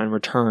huge amount in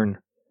return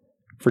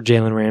for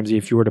Jalen Ramsey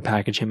if you were to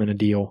package him in a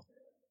deal.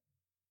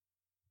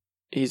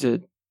 He's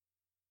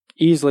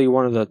easily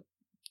one of the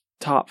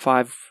top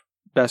 5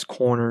 best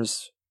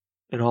corners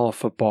in all of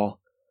football.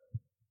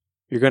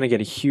 You're going to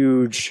get a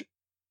huge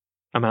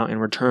amount in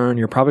return.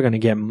 You're probably going to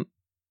get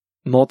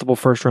multiple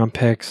first round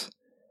picks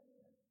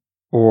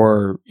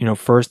or,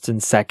 firsts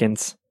and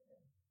seconds.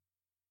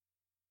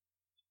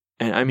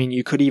 And I mean,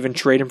 you could even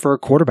trade him for a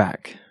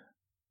quarterback.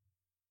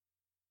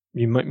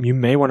 You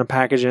may want to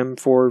package him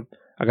for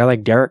a guy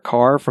like Derek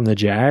Carr from the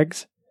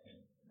Jags.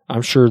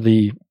 I'm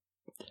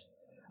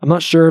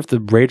not sure if the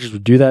Raiders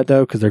would do that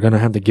though, because they're going to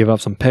have to give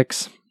up some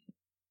picks.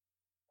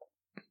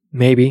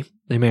 Maybe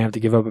they may have to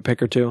give up a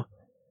pick or two.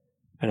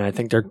 And I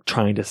think they're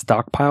trying to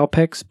stockpile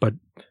picks, but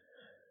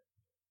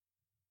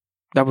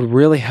that would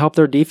really help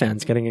their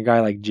defense, getting a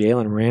guy like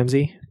Jalen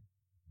Ramsey.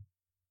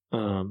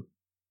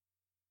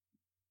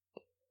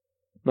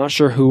 Not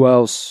sure who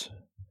else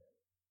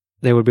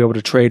they would be able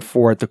to trade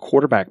for at the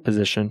quarterback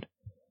position.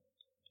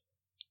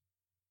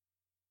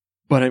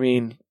 But I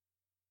mean,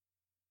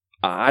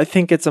 I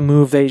think it's a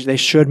move they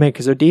should make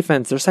because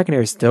their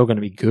secondary is still going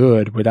to be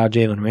good without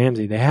Jalen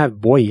Ramsey. They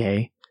have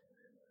Boye.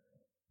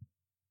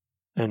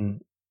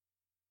 And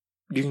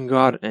you can go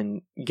out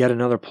and get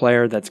another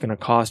player that's going to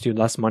cost you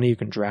less money. You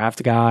can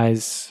draft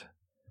guys.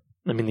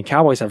 I mean, the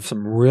Cowboys have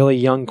some really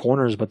young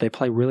corners, but they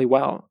play really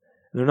well.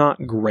 They're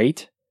not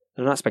great.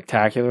 They're not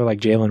spectacular like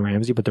Jalen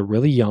Ramsey, but they're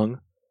really young.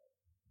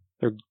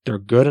 They're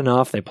good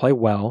enough. They play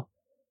well.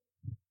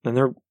 And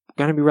they're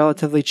going to be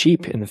relatively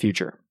cheap in the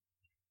future.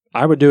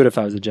 I would do it if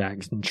I was the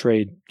Jags and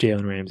trade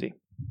Jalen Ramsey.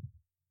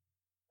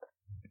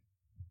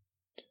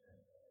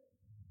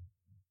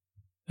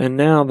 And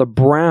now the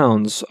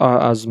Browns,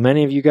 as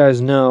many of you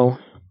guys know,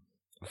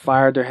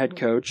 fired their head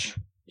coach,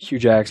 Hugh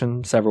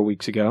Jackson, several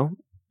weeks ago.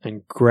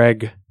 And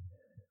Greg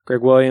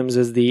Williams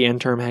is the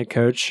interim head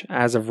coach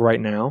as of right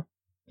now.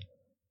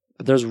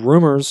 But there's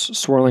rumors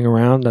swirling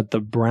around that the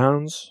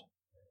Browns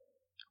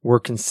were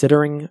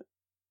considering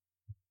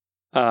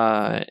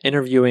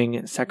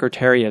interviewing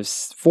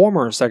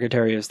former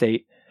Secretary of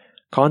State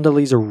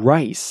Condoleezza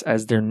Rice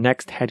as their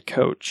next head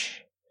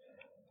coach.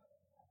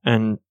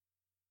 And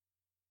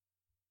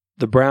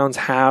the Browns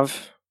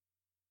have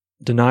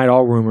denied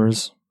all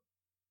rumors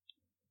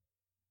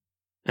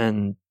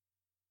and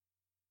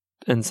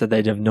said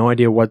they have no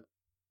idea what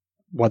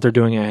they're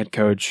doing at head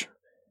coach.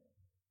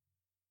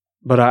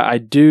 But I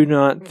do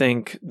not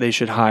think they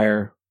should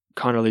hire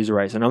Condoleezza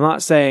Rice. And I'm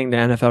not saying the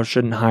NFL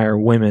shouldn't hire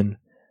women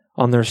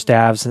on their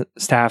staffs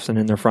and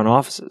in their front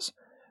offices.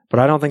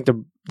 But I don't think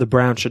the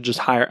Browns should just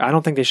hire. I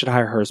don't think they should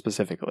hire her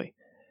specifically.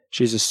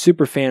 She's a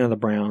super fan of the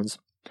Browns.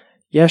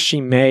 Yes,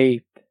 she may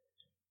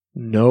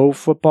know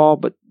football,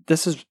 but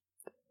this is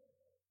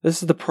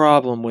the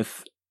problem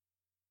with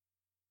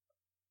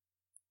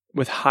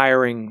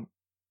hiring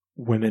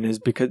women is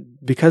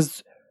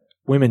because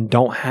women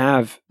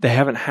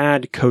haven't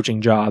had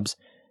coaching jobs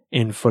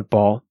in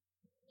football.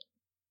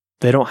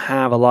 They don't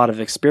have a lot of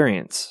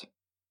experience.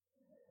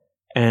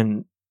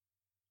 And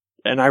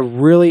I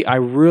really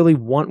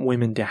want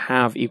women to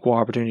have equal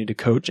opportunity to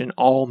coach in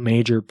all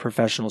major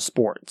professional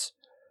sports.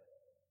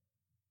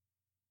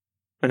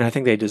 And I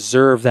think they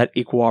deserve that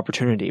equal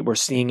opportunity. We're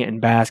seeing it in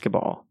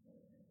basketball,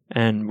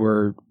 and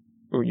we're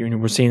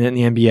seeing it in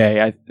the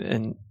NBA.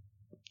 And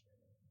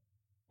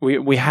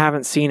we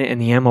haven't seen it in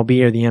the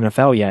MLB or the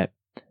NFL yet.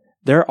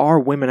 There are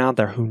women out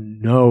there who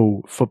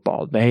know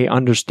football. They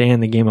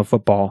understand the game of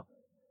football,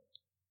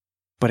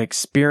 but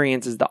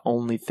experience is the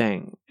only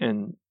thing.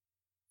 And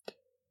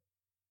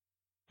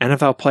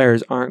NFL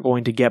players aren't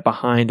going to get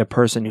behind a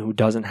person who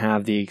doesn't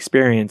have the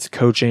experience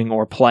coaching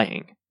or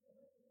playing.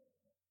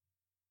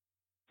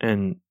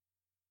 And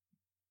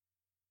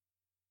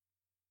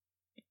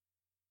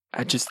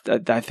I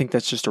think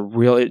that's just a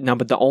real now.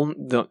 But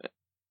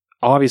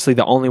obviously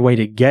the only way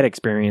to get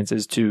experience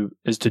is to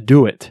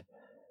do it.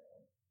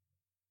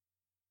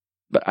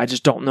 But I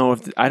just don't know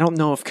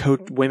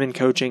if women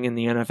coaching in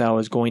the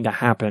NFL is going to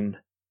happen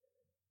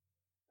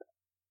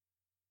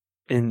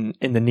in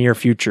the near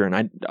future. And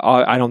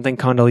I don't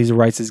think Condoleezza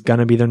Rice is going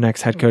to be their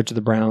next head coach of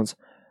the Browns.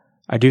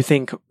 I do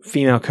think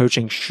female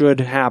coaching should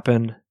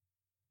happen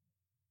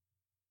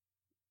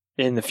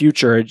in the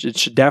future. It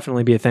should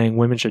definitely be a thing.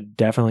 Women should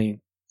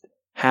definitely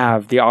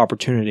have the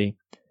opportunity.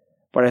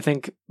 But I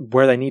think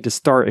where they need to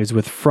start is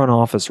with front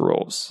office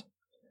roles.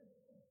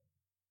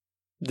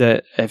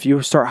 That if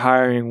you start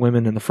hiring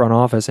women in the front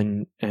office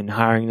and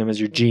hiring them as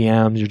your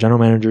GMs, your general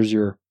managers,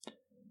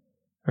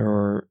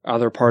 or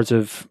other parts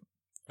of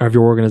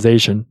your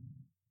organization,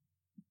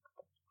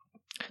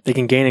 they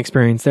can gain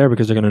experience there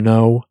because they're going to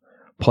know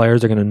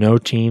players, they're going to know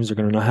teams, they're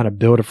going to know how to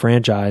build a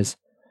franchise.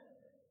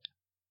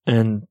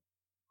 And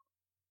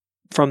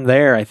from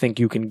there, I think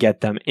you can get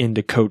them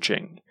into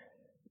coaching.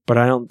 But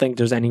I don't think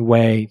there's any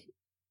way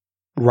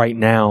right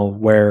now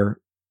where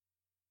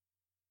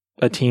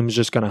a team's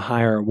just going to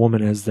hire a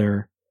woman as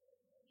their,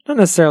 not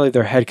necessarily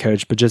their head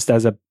coach, but just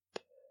as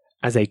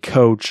a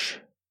coach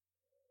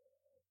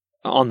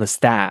on the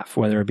staff,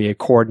 whether it be a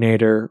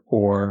coordinator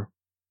or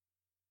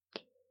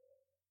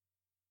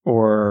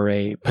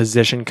a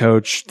position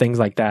coach, things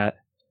like that.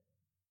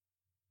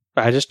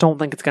 I just don't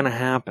think it's going to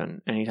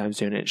happen anytime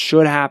soon. It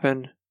should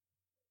happen.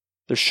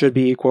 There should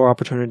be equal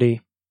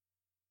opportunity.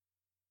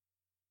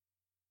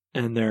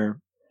 And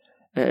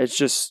it's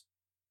just,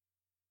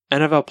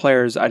 NFL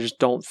players, I just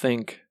don't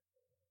think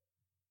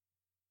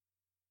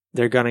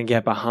they're going to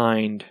get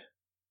behind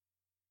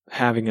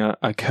having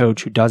a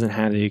coach who doesn't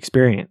have the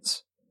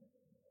experience.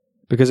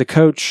 Because a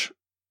coach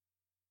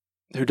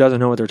who doesn't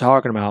know what they're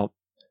talking about,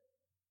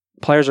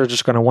 players are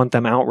just going to want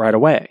them out right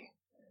away.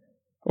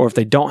 Or if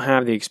they don't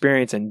have the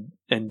experience and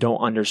don't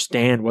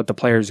understand what the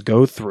players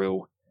go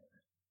through,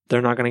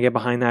 they're not going to get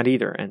behind that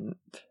either. And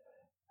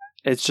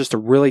it's just a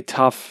really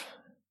tough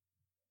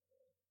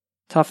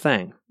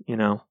thing, you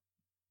know.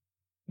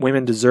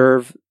 Women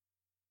deserve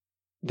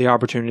the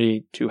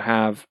opportunity to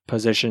have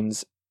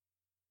positions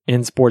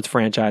in sports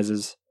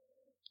franchises,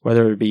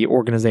 whether it be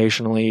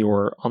organizationally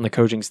or on the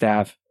coaching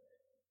staff.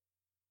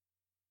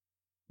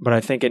 But I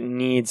think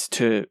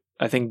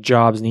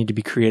jobs need to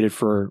be created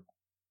for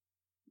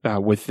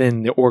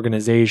within the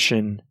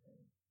organization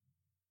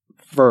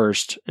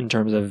first, in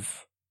terms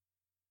of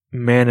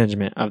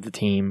management of the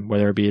team,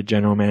 whether it be a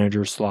general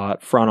manager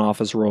slot, front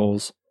office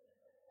roles,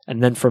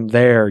 and then from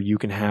there you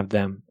can have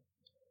them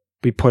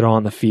be put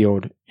on the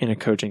field in a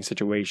coaching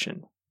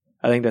situation.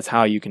 I think that's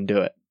how you can do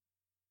it.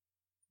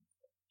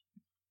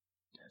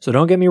 So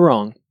don't get me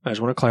wrong, I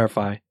just want to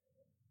clarify.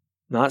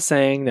 Not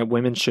saying that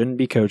women shouldn't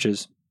be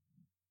coaches.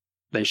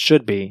 They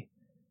should be.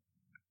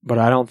 But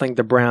I don't think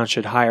the Browns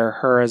should hire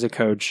her as a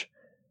coach,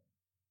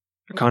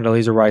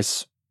 Condoleezza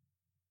Rice,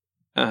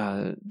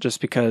 just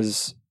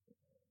because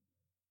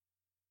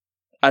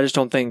I just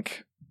don't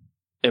think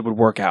it would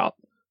work out.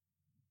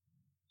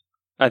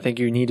 I think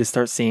you need to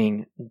start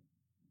seeing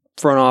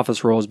front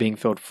office roles being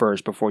filled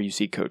first before you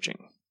see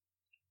coaching.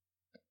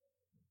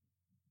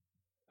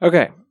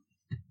 Okay.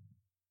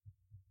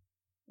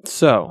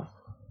 So,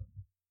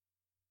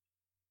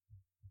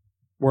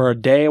 we're a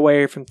day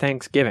away from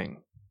Thanksgiving.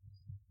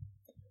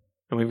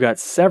 And we've got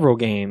several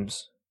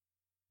games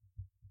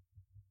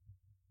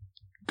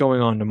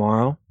going on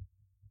tomorrow.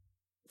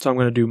 So I'm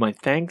going to do my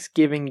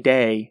Thanksgiving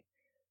Day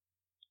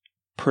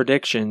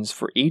predictions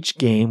for each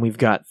game. We've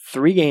got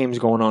 3 games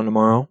going on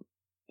tomorrow.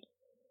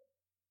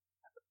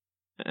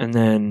 And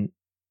then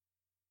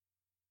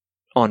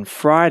on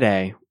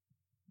Friday,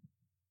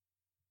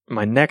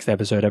 my next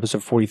episode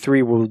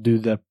 43, we'll do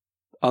the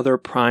other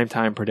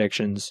primetime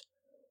predictions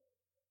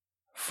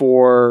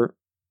for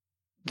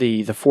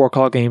the 4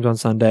 o'clock games on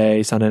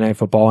Sunday, Sunday Night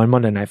Football, and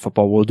Monday Night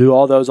Football. We'll do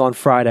all those on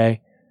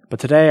Friday. But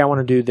today I want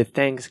to do the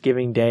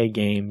Thanksgiving Day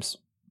games.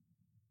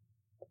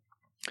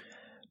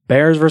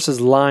 Bears versus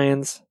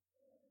Lions.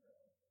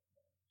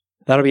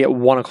 That'll be at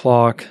 1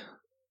 o'clock.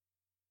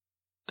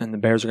 And the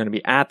Bears are going to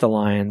be at the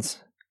Lions.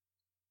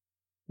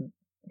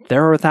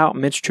 They're without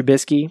Mitch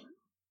Trubisky.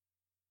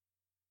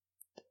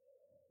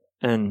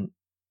 And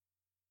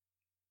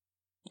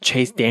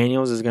Chase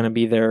Daniels is going to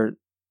be their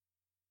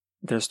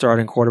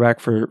starting quarterback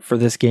for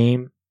this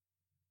game.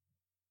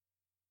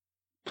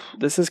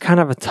 This is kind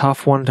of a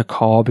tough one to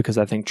call because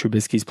I think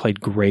Trubisky's played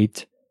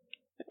great.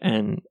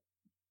 And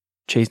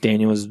Chase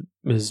Daniels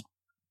is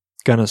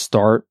going to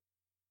start.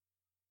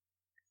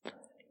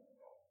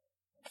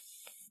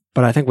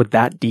 But I think with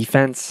that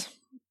defense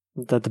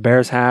that the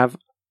Bears have,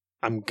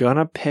 I'm going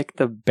to pick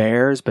the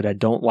Bears, but I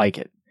don't like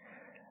it.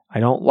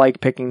 I don't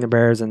like picking the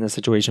Bears in this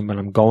situation, but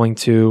I'm going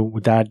to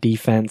with that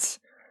defense.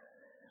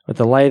 With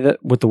the way that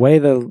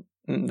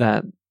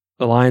the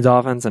Lions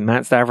offense and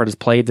Matt Stafford has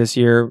played this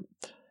year,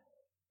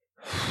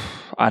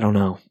 I don't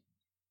know.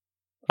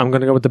 I'm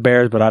going to go with the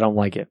Bears, but I don't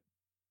like it.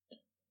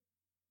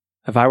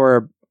 If I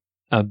were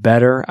a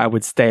bettor, I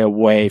would stay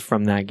away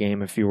from that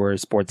game if you were a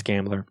sports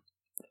gambler.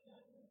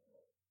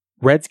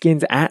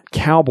 Redskins at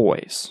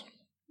Cowboys.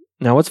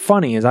 Now, what's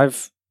funny is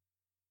I've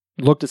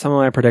looked at some of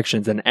my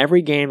predictions, and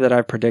every game that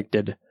I've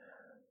predicted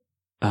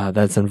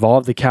that's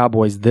involved the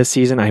Cowboys this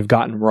season, I've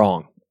gotten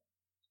wrong.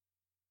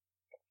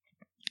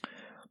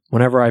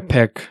 Whenever I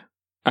picked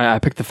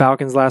the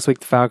Falcons last week,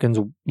 the Falcons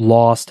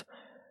lost.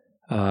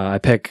 I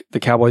picked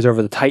the Cowboys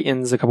over the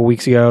Titans a couple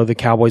weeks ago. The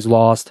Cowboys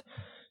lost.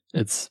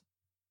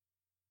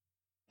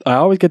 I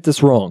always get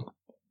this wrong.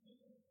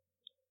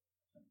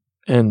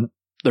 And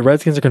the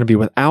Redskins are going to be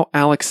without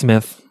Alex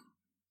Smith.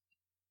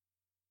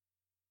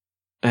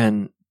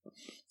 And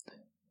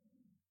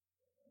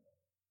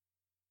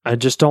I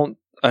don't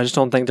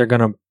think they're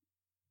going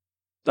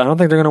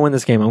to win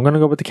this game. I'm going to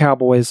go with the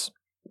Cowboys.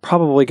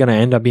 Probably going to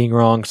end up being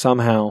wrong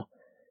somehow.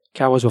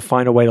 Cowboys will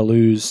find a way to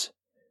lose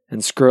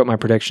and screw up my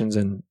predictions,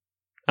 and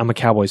I'm a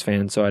Cowboys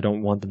fan, so I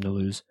don't want them to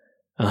lose.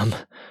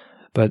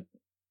 But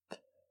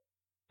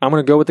I'm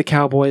going to go with the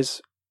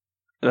Cowboys.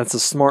 That's a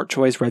smart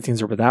choice.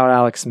 Redskins are without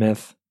Alex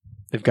Smith.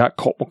 They've got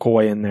Colt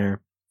McCoy in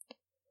there.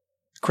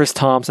 Chris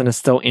Thompson is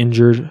still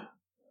injured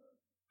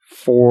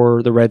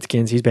for the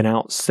Redskins. He's been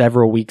out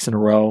several weeks in a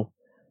row.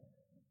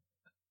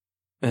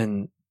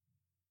 And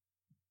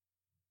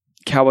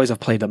Cowboys have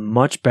played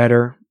much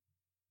better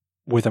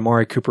with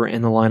Amari Cooper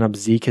in the lineup.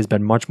 Zeke has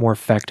been much more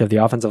effective.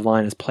 The offensive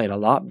line has played a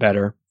lot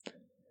better.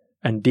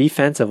 And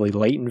defensively,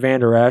 Leighton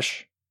Vander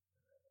Esch,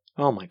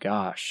 oh my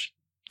gosh.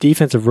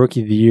 Defensive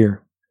Rookie of the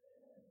Year,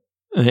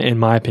 in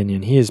my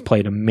opinion. He has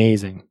played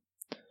amazing.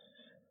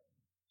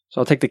 So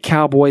I'll take the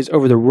Cowboys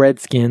over the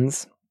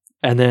Redskins.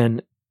 And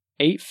then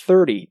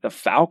 8:30, the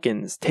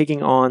Falcons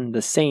taking on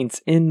the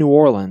Saints in New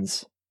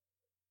Orleans.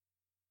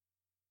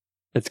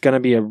 It's going to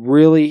be a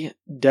really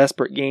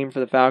desperate game for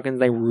the Falcons.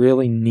 They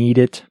really need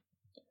it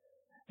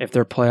if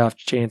their playoff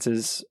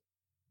chances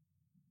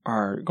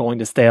are going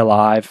to stay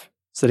alive,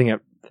 sitting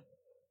at,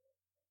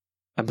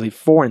 I believe,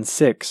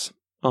 4-6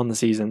 on the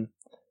season.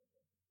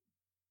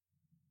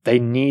 They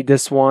need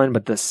this one,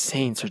 but the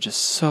Saints are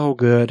just so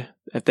good.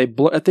 If they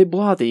blow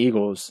out the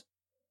Eagles,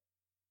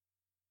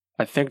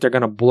 I think they're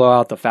going to blow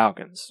out the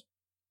Falcons.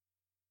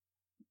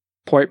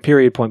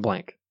 Period, point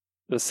blank.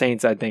 The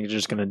Saints, I think, are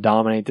just going to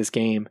dominate this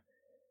game.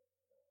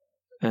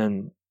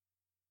 And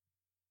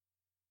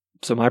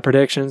so my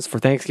predictions for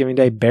Thanksgiving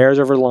Day, Bears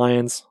over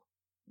Lions,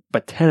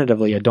 but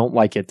tentatively I don't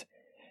like it.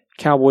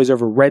 Cowboys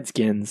over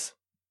Redskins,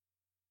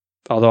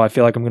 although I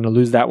feel like I'm going to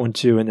lose that one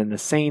too. And then the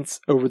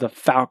Saints over the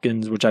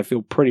Falcons, which I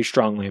feel pretty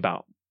strongly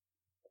about.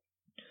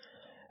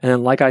 And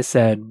then, like I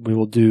said, we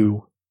will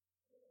do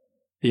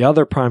the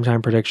other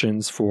primetime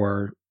predictions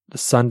for the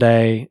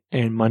Sunday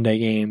and Monday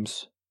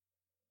games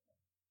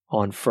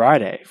on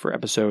Friday for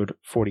episode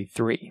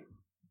 43.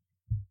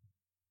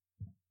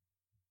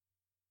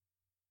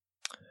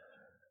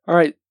 All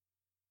right,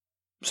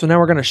 so now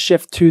we're going to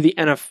shift to the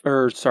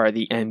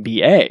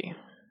NBA.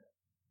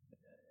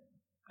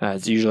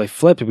 It's usually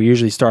flipped. We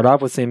usually start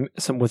off with some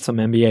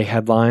NBA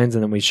headlines,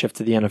 and then we shift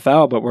to the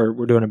NFL. But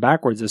we're doing it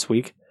backwards this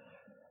week.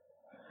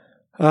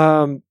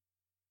 But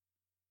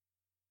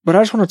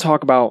I just want to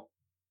talk about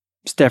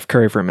Steph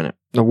Curry for a minute.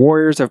 The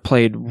Warriors have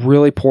played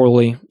really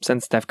poorly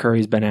since Steph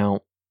Curry's been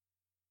out.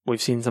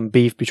 We've seen some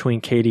beef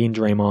between KD and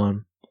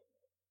Draymond,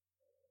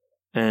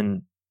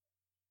 and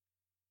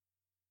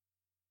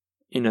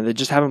they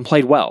just haven't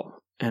played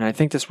well. And I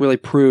think this really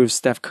proves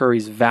Steph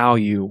Curry's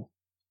value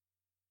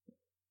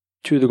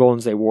to the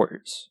Golden State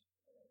Warriors.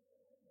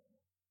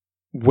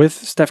 With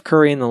Steph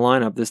Curry in the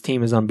lineup, this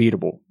team is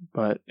unbeatable.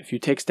 But if you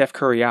take Steph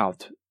Curry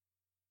out,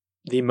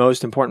 the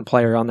most important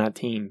player on that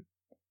team,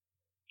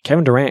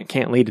 Kevin Durant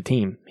can't lead a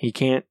team. He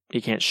can't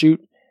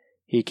shoot.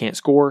 He can't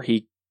score.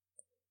 He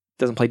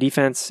doesn't play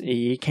defense.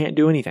 He can't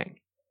do anything.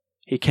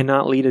 He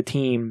cannot lead a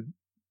team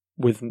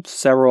with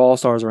several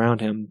All-Stars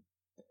around him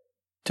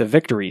to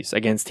victories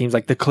against teams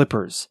like the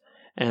Clippers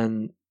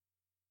and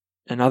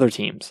other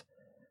teams.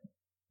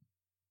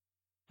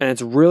 And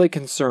it's really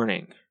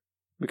concerning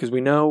because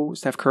we know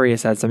Steph Curry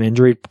has had some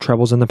injury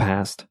troubles in the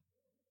past.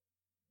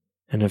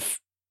 And if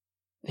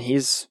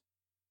he's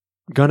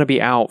going to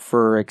be out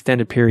for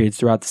extended periods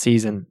throughout the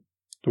season,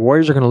 the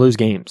Warriors are going to lose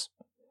games.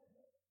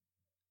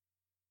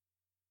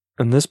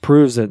 And this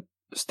proves that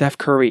Steph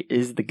Curry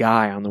is the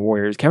guy on the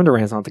Warriors. Kevin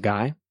Durant's not the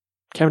guy.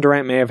 Kevin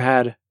Durant may have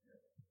had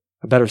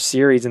a better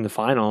series in the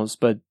finals,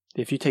 but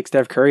if you take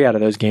Steph Curry out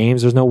of those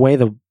games, there's no way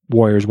the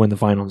Warriors win the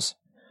finals.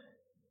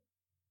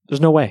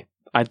 There's no way.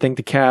 I think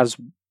the Cavs,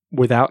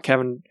 without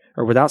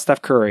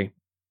Steph Curry,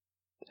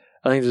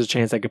 I think there's a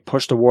chance they could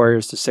push the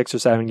Warriors to 6 or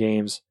 7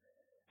 games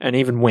and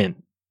even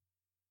win.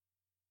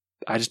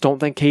 I just don't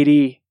think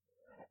KD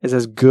is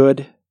as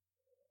good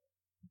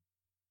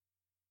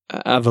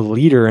of a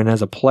leader and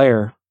as a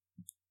player.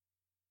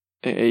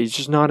 He's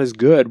just not as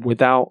good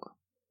without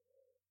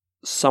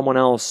someone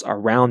else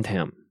around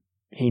him.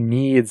 He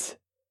needs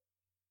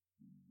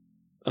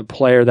a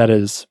player that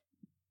is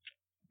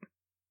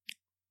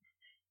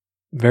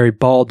very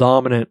ball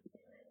dominant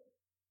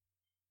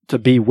to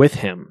be with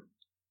him.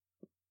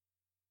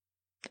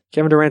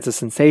 Kevin Durant's a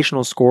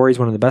sensational scorer. He's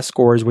one of the best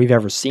scorers we've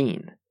ever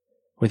seen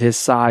with his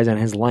size and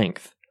his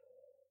length.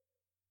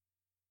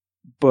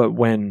 But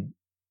when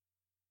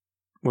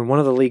one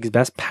of the league's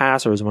best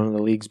passers, one of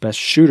the league's best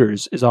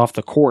shooters is off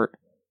the court,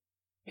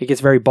 he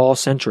gets very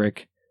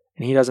ball-centric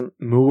and he doesn't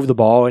move the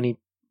ball and he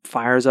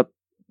fires up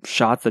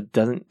shots that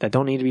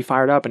don't need to be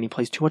fired up, and he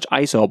plays too much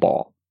ISO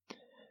ball.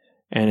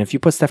 And if you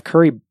put Steph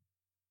Curry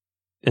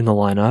in the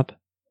lineup,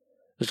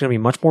 there's going to be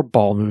much more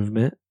ball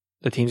movement.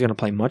 The team's going to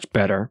play much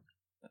better.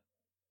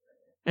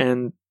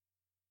 And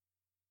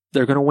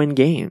they're going to win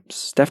games.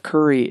 Steph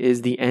Curry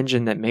is the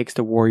engine that makes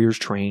the Warriors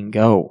train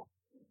go.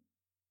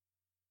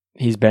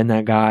 He's been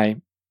that guy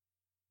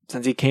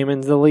since he came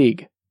into the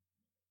league.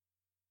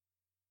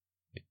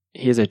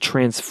 He is a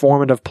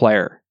transformative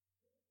player.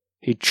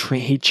 He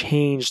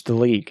changed the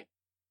league.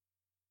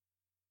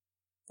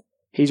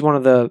 He's one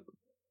of the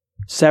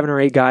 7 or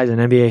 8 guys in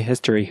NBA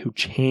history who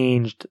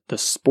changed the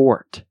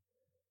sport.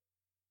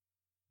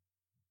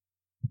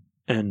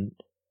 And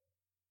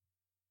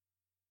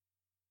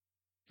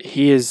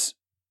he is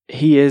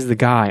the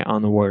guy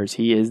on the Warriors.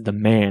 He is the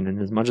man.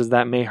 And as much as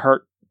that may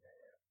hurt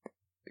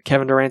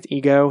Kevin Durant's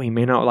ego, he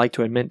may not like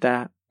to admit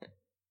that,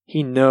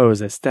 he knows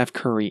that Steph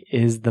Curry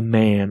is the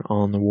man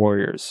on the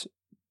Warriors.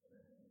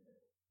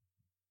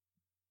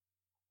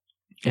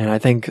 And I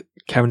think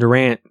Kevin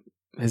Durant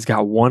has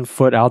got one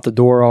foot out the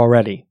door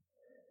already.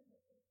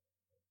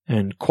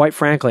 And quite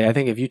frankly, I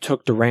think if you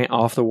took Durant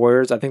off the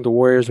Warriors, I think the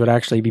Warriors would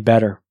actually be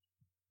better.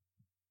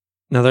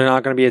 Now, they're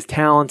not going to be as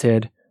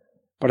talented,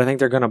 but I think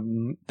they're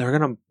going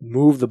to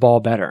move the ball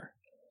better.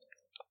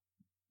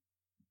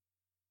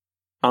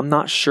 I'm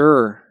not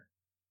sure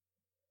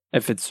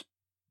if it's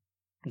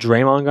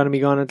Draymond going to be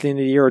gone at the end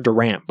of the year or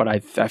Durant, but I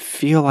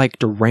feel like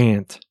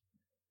Durant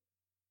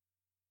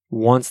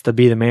wants to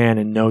be the man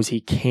and knows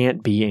he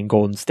can't be in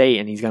Golden State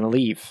and he's going to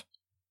leave.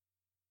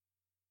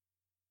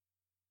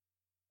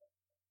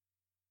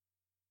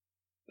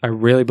 I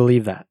really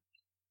believe that.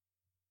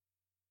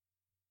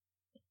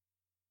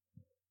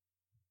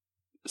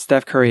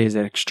 Steph Curry is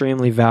an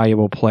extremely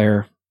valuable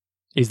player.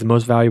 He's the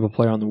most valuable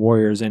player on the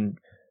Warriors, and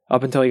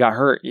up until he got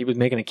hurt, he was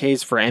making a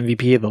case for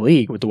MVP of the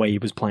league with the way he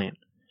was playing.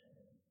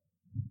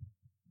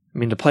 I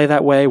mean, to play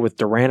that way with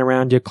Durant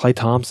around you, Klay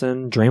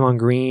Thompson, Draymond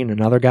Green,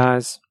 and other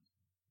guys,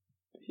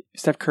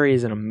 Steph Curry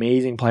is an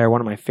amazing player,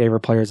 one of my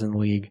favorite players in the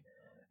league,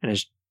 and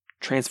has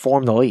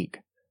transformed the league.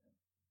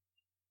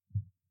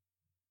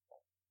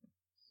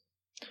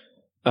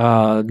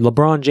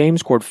 LeBron James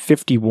scored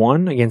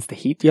 51 against the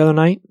Heat the other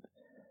night,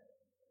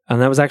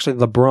 and that was actually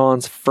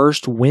LeBron's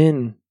first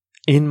win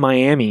in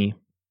Miami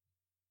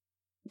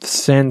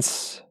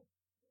since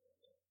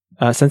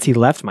he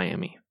left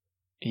Miami.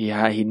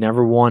 Yeah, he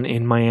never won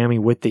in Miami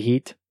with the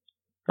Heat,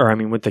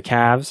 with the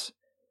Cavs,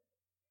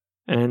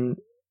 and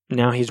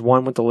now he's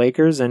won with the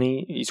Lakers, and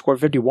he scored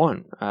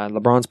 51.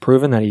 LeBron's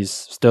proven that he's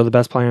still the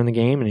best player in the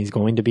game, and he's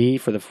going to be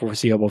for the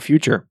foreseeable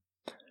future.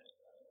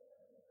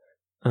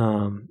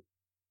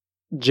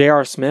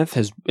 J.R. Smith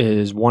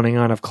is wanting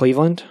out of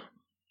Cleveland.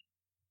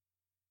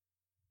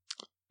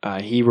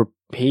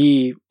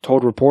 He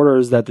told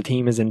reporters that the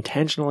team is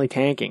intentionally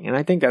tanking, and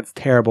I think that's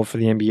terrible for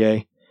the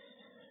NBA,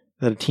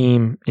 that a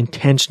team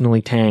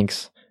intentionally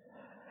tanks.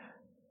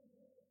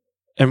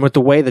 And with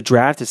the way the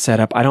draft is set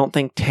up, I don't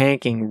think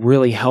tanking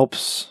really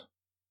helps.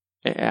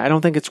 I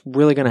don't think it's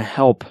really going to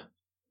help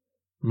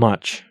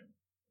much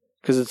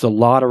because it's a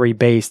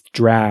lottery-based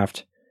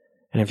draft.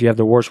 And if you have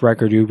the worst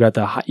record, you got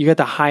the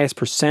highest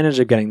percentage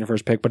of getting the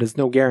first pick, but it's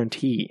no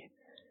guarantee.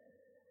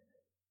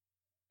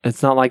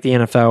 It's not like the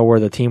NFL where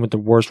the team with the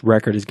worst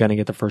record is going to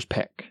get the first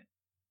pick.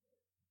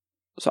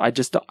 So I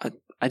just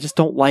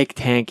don't like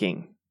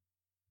tanking.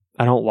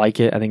 I don't like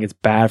it. I think it's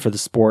bad for the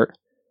sport.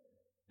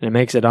 And it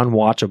makes it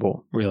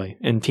unwatchable, really.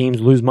 And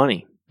teams lose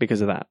money because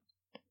of that.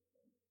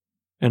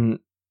 And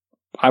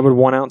I would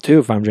want out too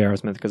if I'm J.R.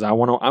 Smith because I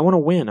want to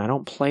win. I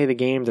don't play the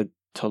game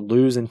to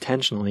lose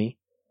intentionally.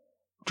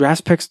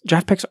 Draft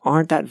picks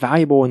aren't that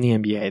valuable in the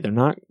NBA. They're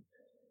not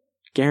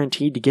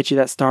guaranteed to get you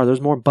that star. There's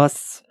more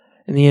busts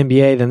in the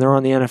NBA than there are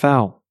in the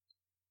NFL.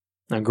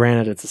 Now,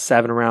 granted, it's a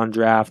 7-round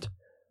draft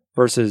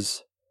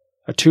versus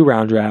a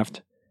 2-round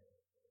draft.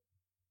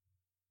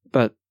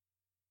 But,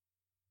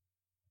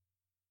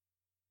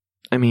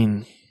 I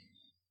mean,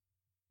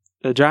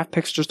 the draft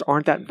picks just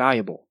aren't that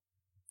valuable.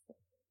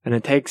 And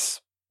it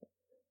takes,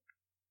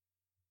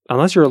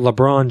 unless you're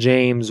LeBron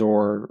James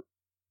or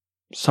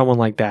someone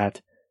like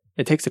that,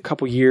 it takes a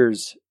couple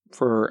years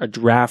for a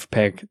draft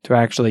pick to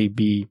actually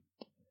be,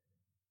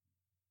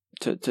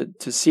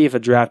 to see if a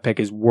draft pick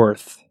is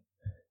worth,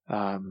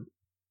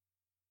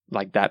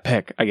 like that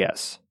pick, I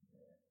guess.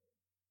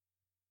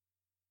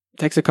 It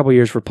takes a couple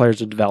years for players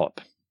to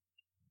develop.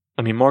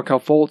 I mean, Markelle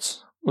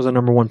Fultz was a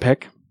number 1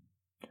 pick,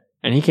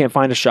 and he can't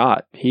find a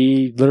shot.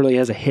 He literally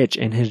has a hitch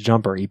in his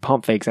jumper. He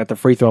pump fakes at the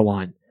free throw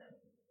line.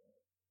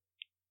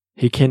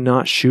 He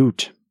cannot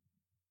shoot.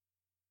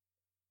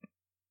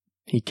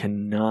 He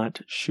cannot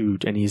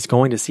shoot, and he's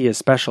going to see a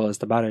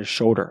specialist about his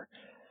shoulder.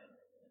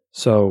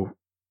 So,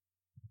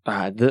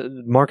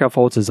 Markelle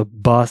Fultz is a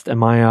bust in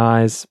my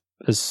eyes.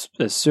 As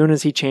soon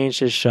as he changed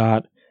his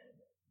shot,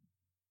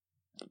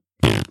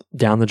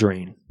 down the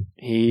drain.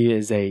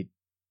 He's a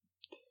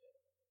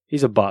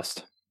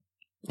bust.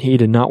 He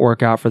did not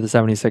work out for the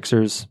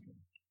 76ers,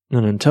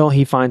 and until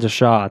he finds a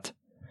shot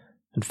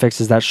and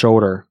fixes that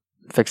shoulder,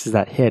 fixes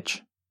that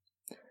hitch,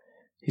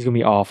 he's going to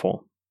be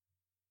awful.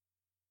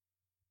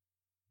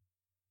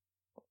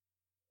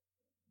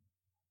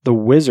 The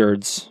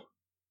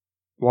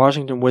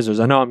Washington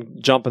Wizards. I know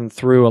I'm jumping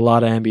through a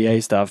lot of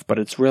NBA stuff, but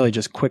it's really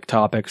just quick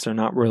topics. They're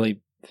not really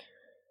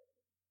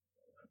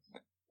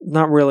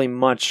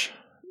much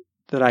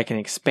that I can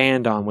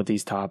expand on with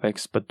these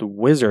topics. But the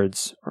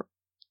Wizards,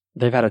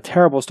 they've had a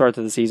terrible start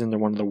to the season. They're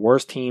one of the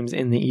worst teams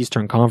in the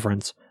Eastern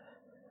Conference.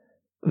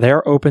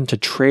 They're open to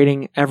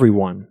trading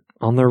everyone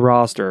on their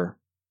roster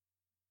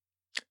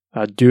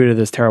due to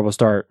this terrible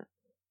start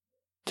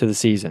to the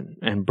season.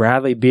 And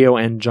Bradley Beal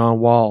and John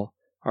Wall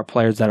are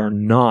players that are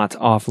not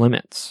off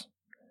limits.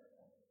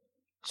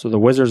 So the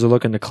Wizards are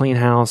looking to clean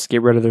house,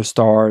 get rid of their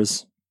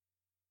stars,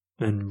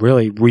 and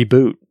really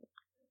reboot.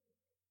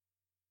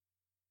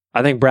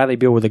 I think Bradley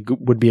Beal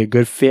would be a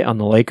good fit on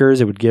the Lakers.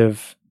 It would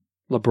give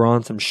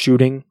LeBron some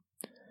shooting.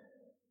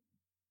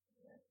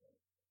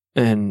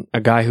 And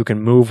a guy who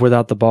can move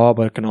without the ball,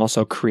 but can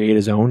also create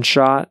his own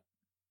shot.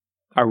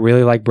 I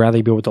really like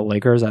Bradley Beal with the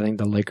Lakers. I think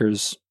the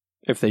Lakers,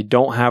 if they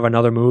don't have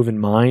another move in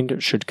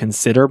mind, should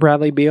consider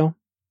Bradley Beal.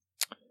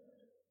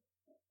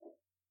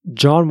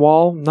 John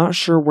Wall, not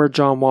sure where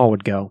John Wall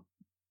would go.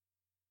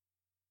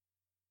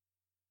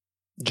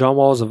 John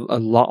Wall is a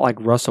lot like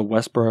Russell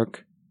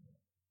Westbrook,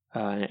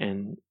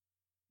 and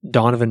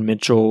Donovan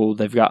Mitchell.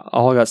 They've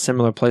all got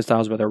similar play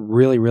styles, but they're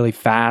really, really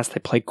fast. They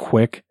play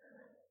quick,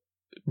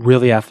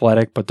 really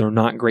athletic, but they're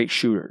not great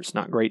shooters,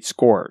 not great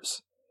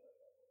scorers.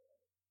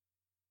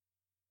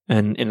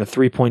 And in a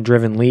 3-point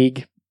driven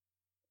league,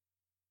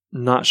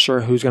 not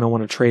sure who's going to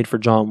want to trade for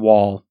John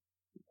Wall,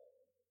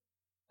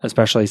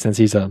 especially since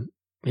he's a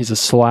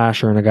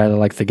slasher and a guy that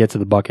likes to get to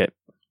the bucket.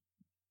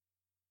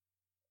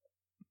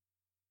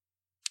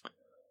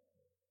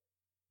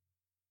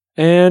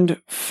 And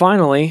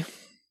finally,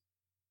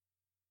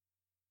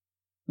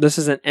 this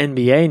isn't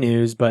NBA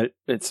news, but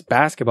it's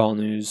basketball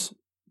news.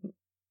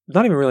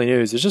 Not even really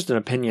news. It's just an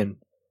opinion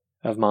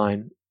of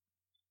mine.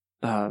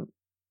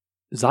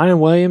 Zion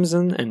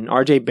Williamson and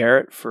RJ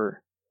Barrett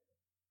for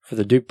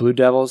the Duke Blue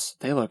Devils,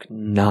 they look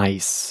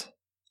nice.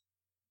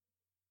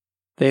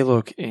 They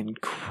look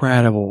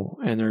incredible.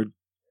 And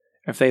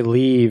if they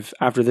leave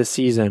after this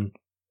season,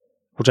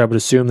 which I would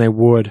assume they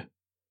would,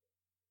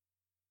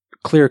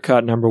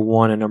 clear-cut number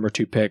 1 and number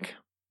 2 pick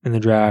in the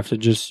draft. So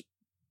just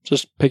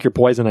pick your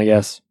poison, I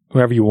guess.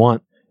 Whoever you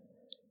want.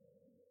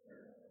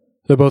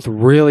 They're both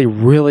really,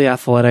 really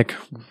athletic.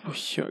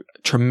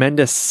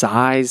 Tremendous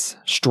size,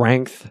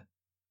 strength.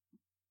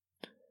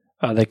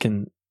 They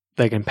can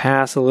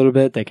pass a little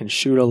bit. They can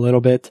shoot a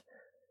little bit.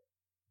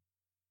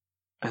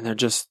 And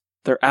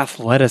their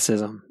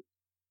athleticism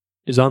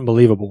is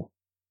unbelievable.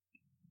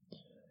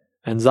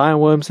 And Zion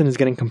Williamson is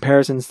getting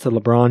comparisons to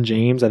LeBron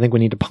James. I think we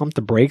need to pump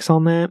the brakes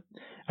on that.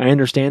 I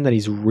understand that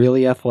he's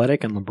really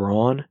athletic, and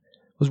LeBron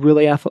was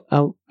really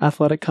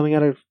athletic coming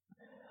out of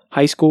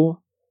high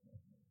school.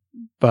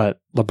 But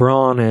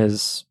LeBron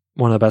is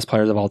one of the best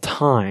players of all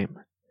time.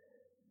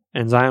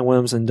 And Zion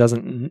Williamson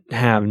doesn't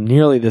have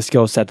nearly the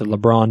skill set that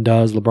LeBron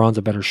does. LeBron's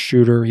a better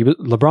shooter.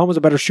 LeBron was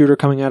a better shooter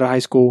coming out of high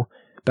school,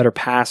 better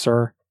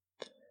passer.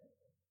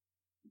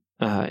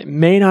 It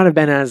may not have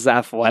been as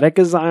athletic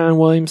as Zion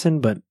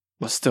Williamson, but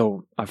was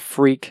still a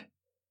freak.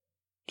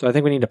 So I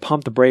think we need to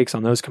pump the brakes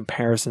on those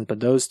comparisons, but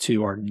those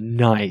two are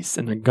nice,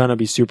 and they're going to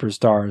be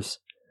superstars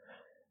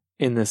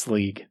in this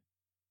league.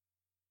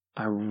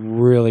 I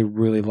really,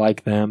 really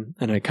like them,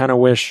 and I kind of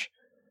wish,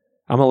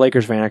 I'm a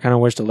Lakers fan, I kind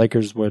of wish the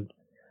Lakers would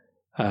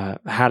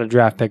had a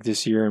draft pick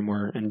this year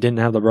and didn't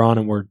have LeBron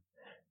and were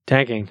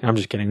tanking. I'm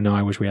just kidding. No,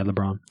 I wish we had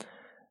LeBron.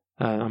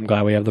 I'm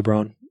glad we have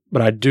LeBron.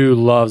 But I do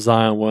love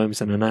Zion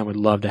Williamson, and I would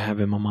love to have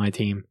him on my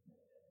team.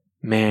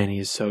 Man, he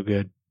is so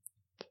good.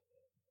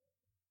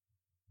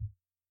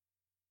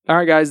 All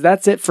right, guys,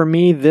 that's it for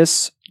me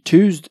this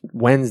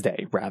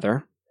Wednesday,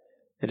 rather.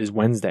 It is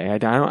Wednesday.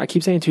 I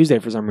keep saying Tuesday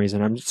for some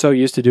reason. I'm so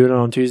used to doing it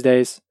on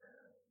Tuesdays.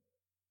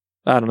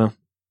 I don't know.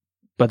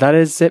 But that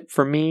is it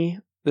for me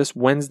this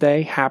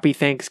Wednesday. Happy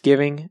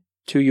Thanksgiving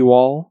to you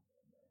all.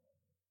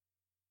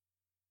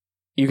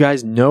 You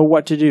guys know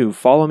what to do.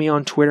 Follow me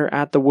on Twitter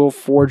at The Will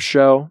Ford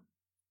Show.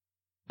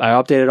 I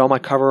updated all my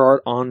cover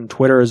art on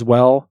Twitter as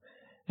well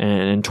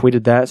and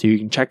tweeted that, so you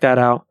can check that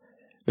out.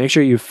 Make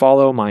sure you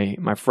follow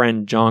my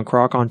friend John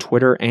Kroc on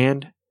Twitter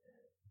and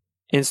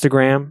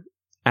Instagram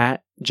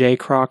at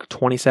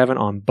jkroc27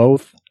 on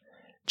both.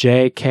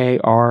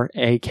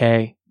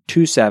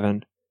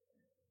 JKRAK27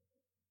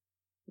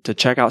 to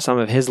check out some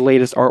of his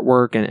latest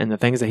artwork and the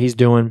things that he's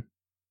doing.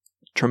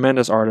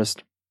 Tremendous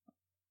artist.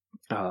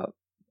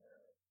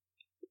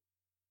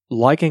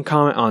 Like and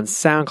comment on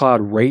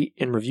SoundCloud, rate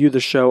and review the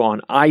show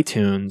on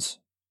iTunes.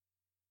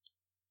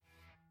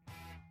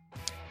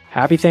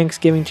 Happy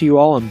Thanksgiving to you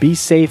all, and be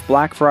safe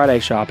Black Friday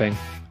shopping.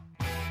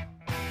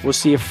 We'll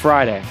see you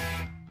Friday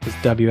with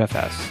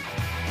WFS.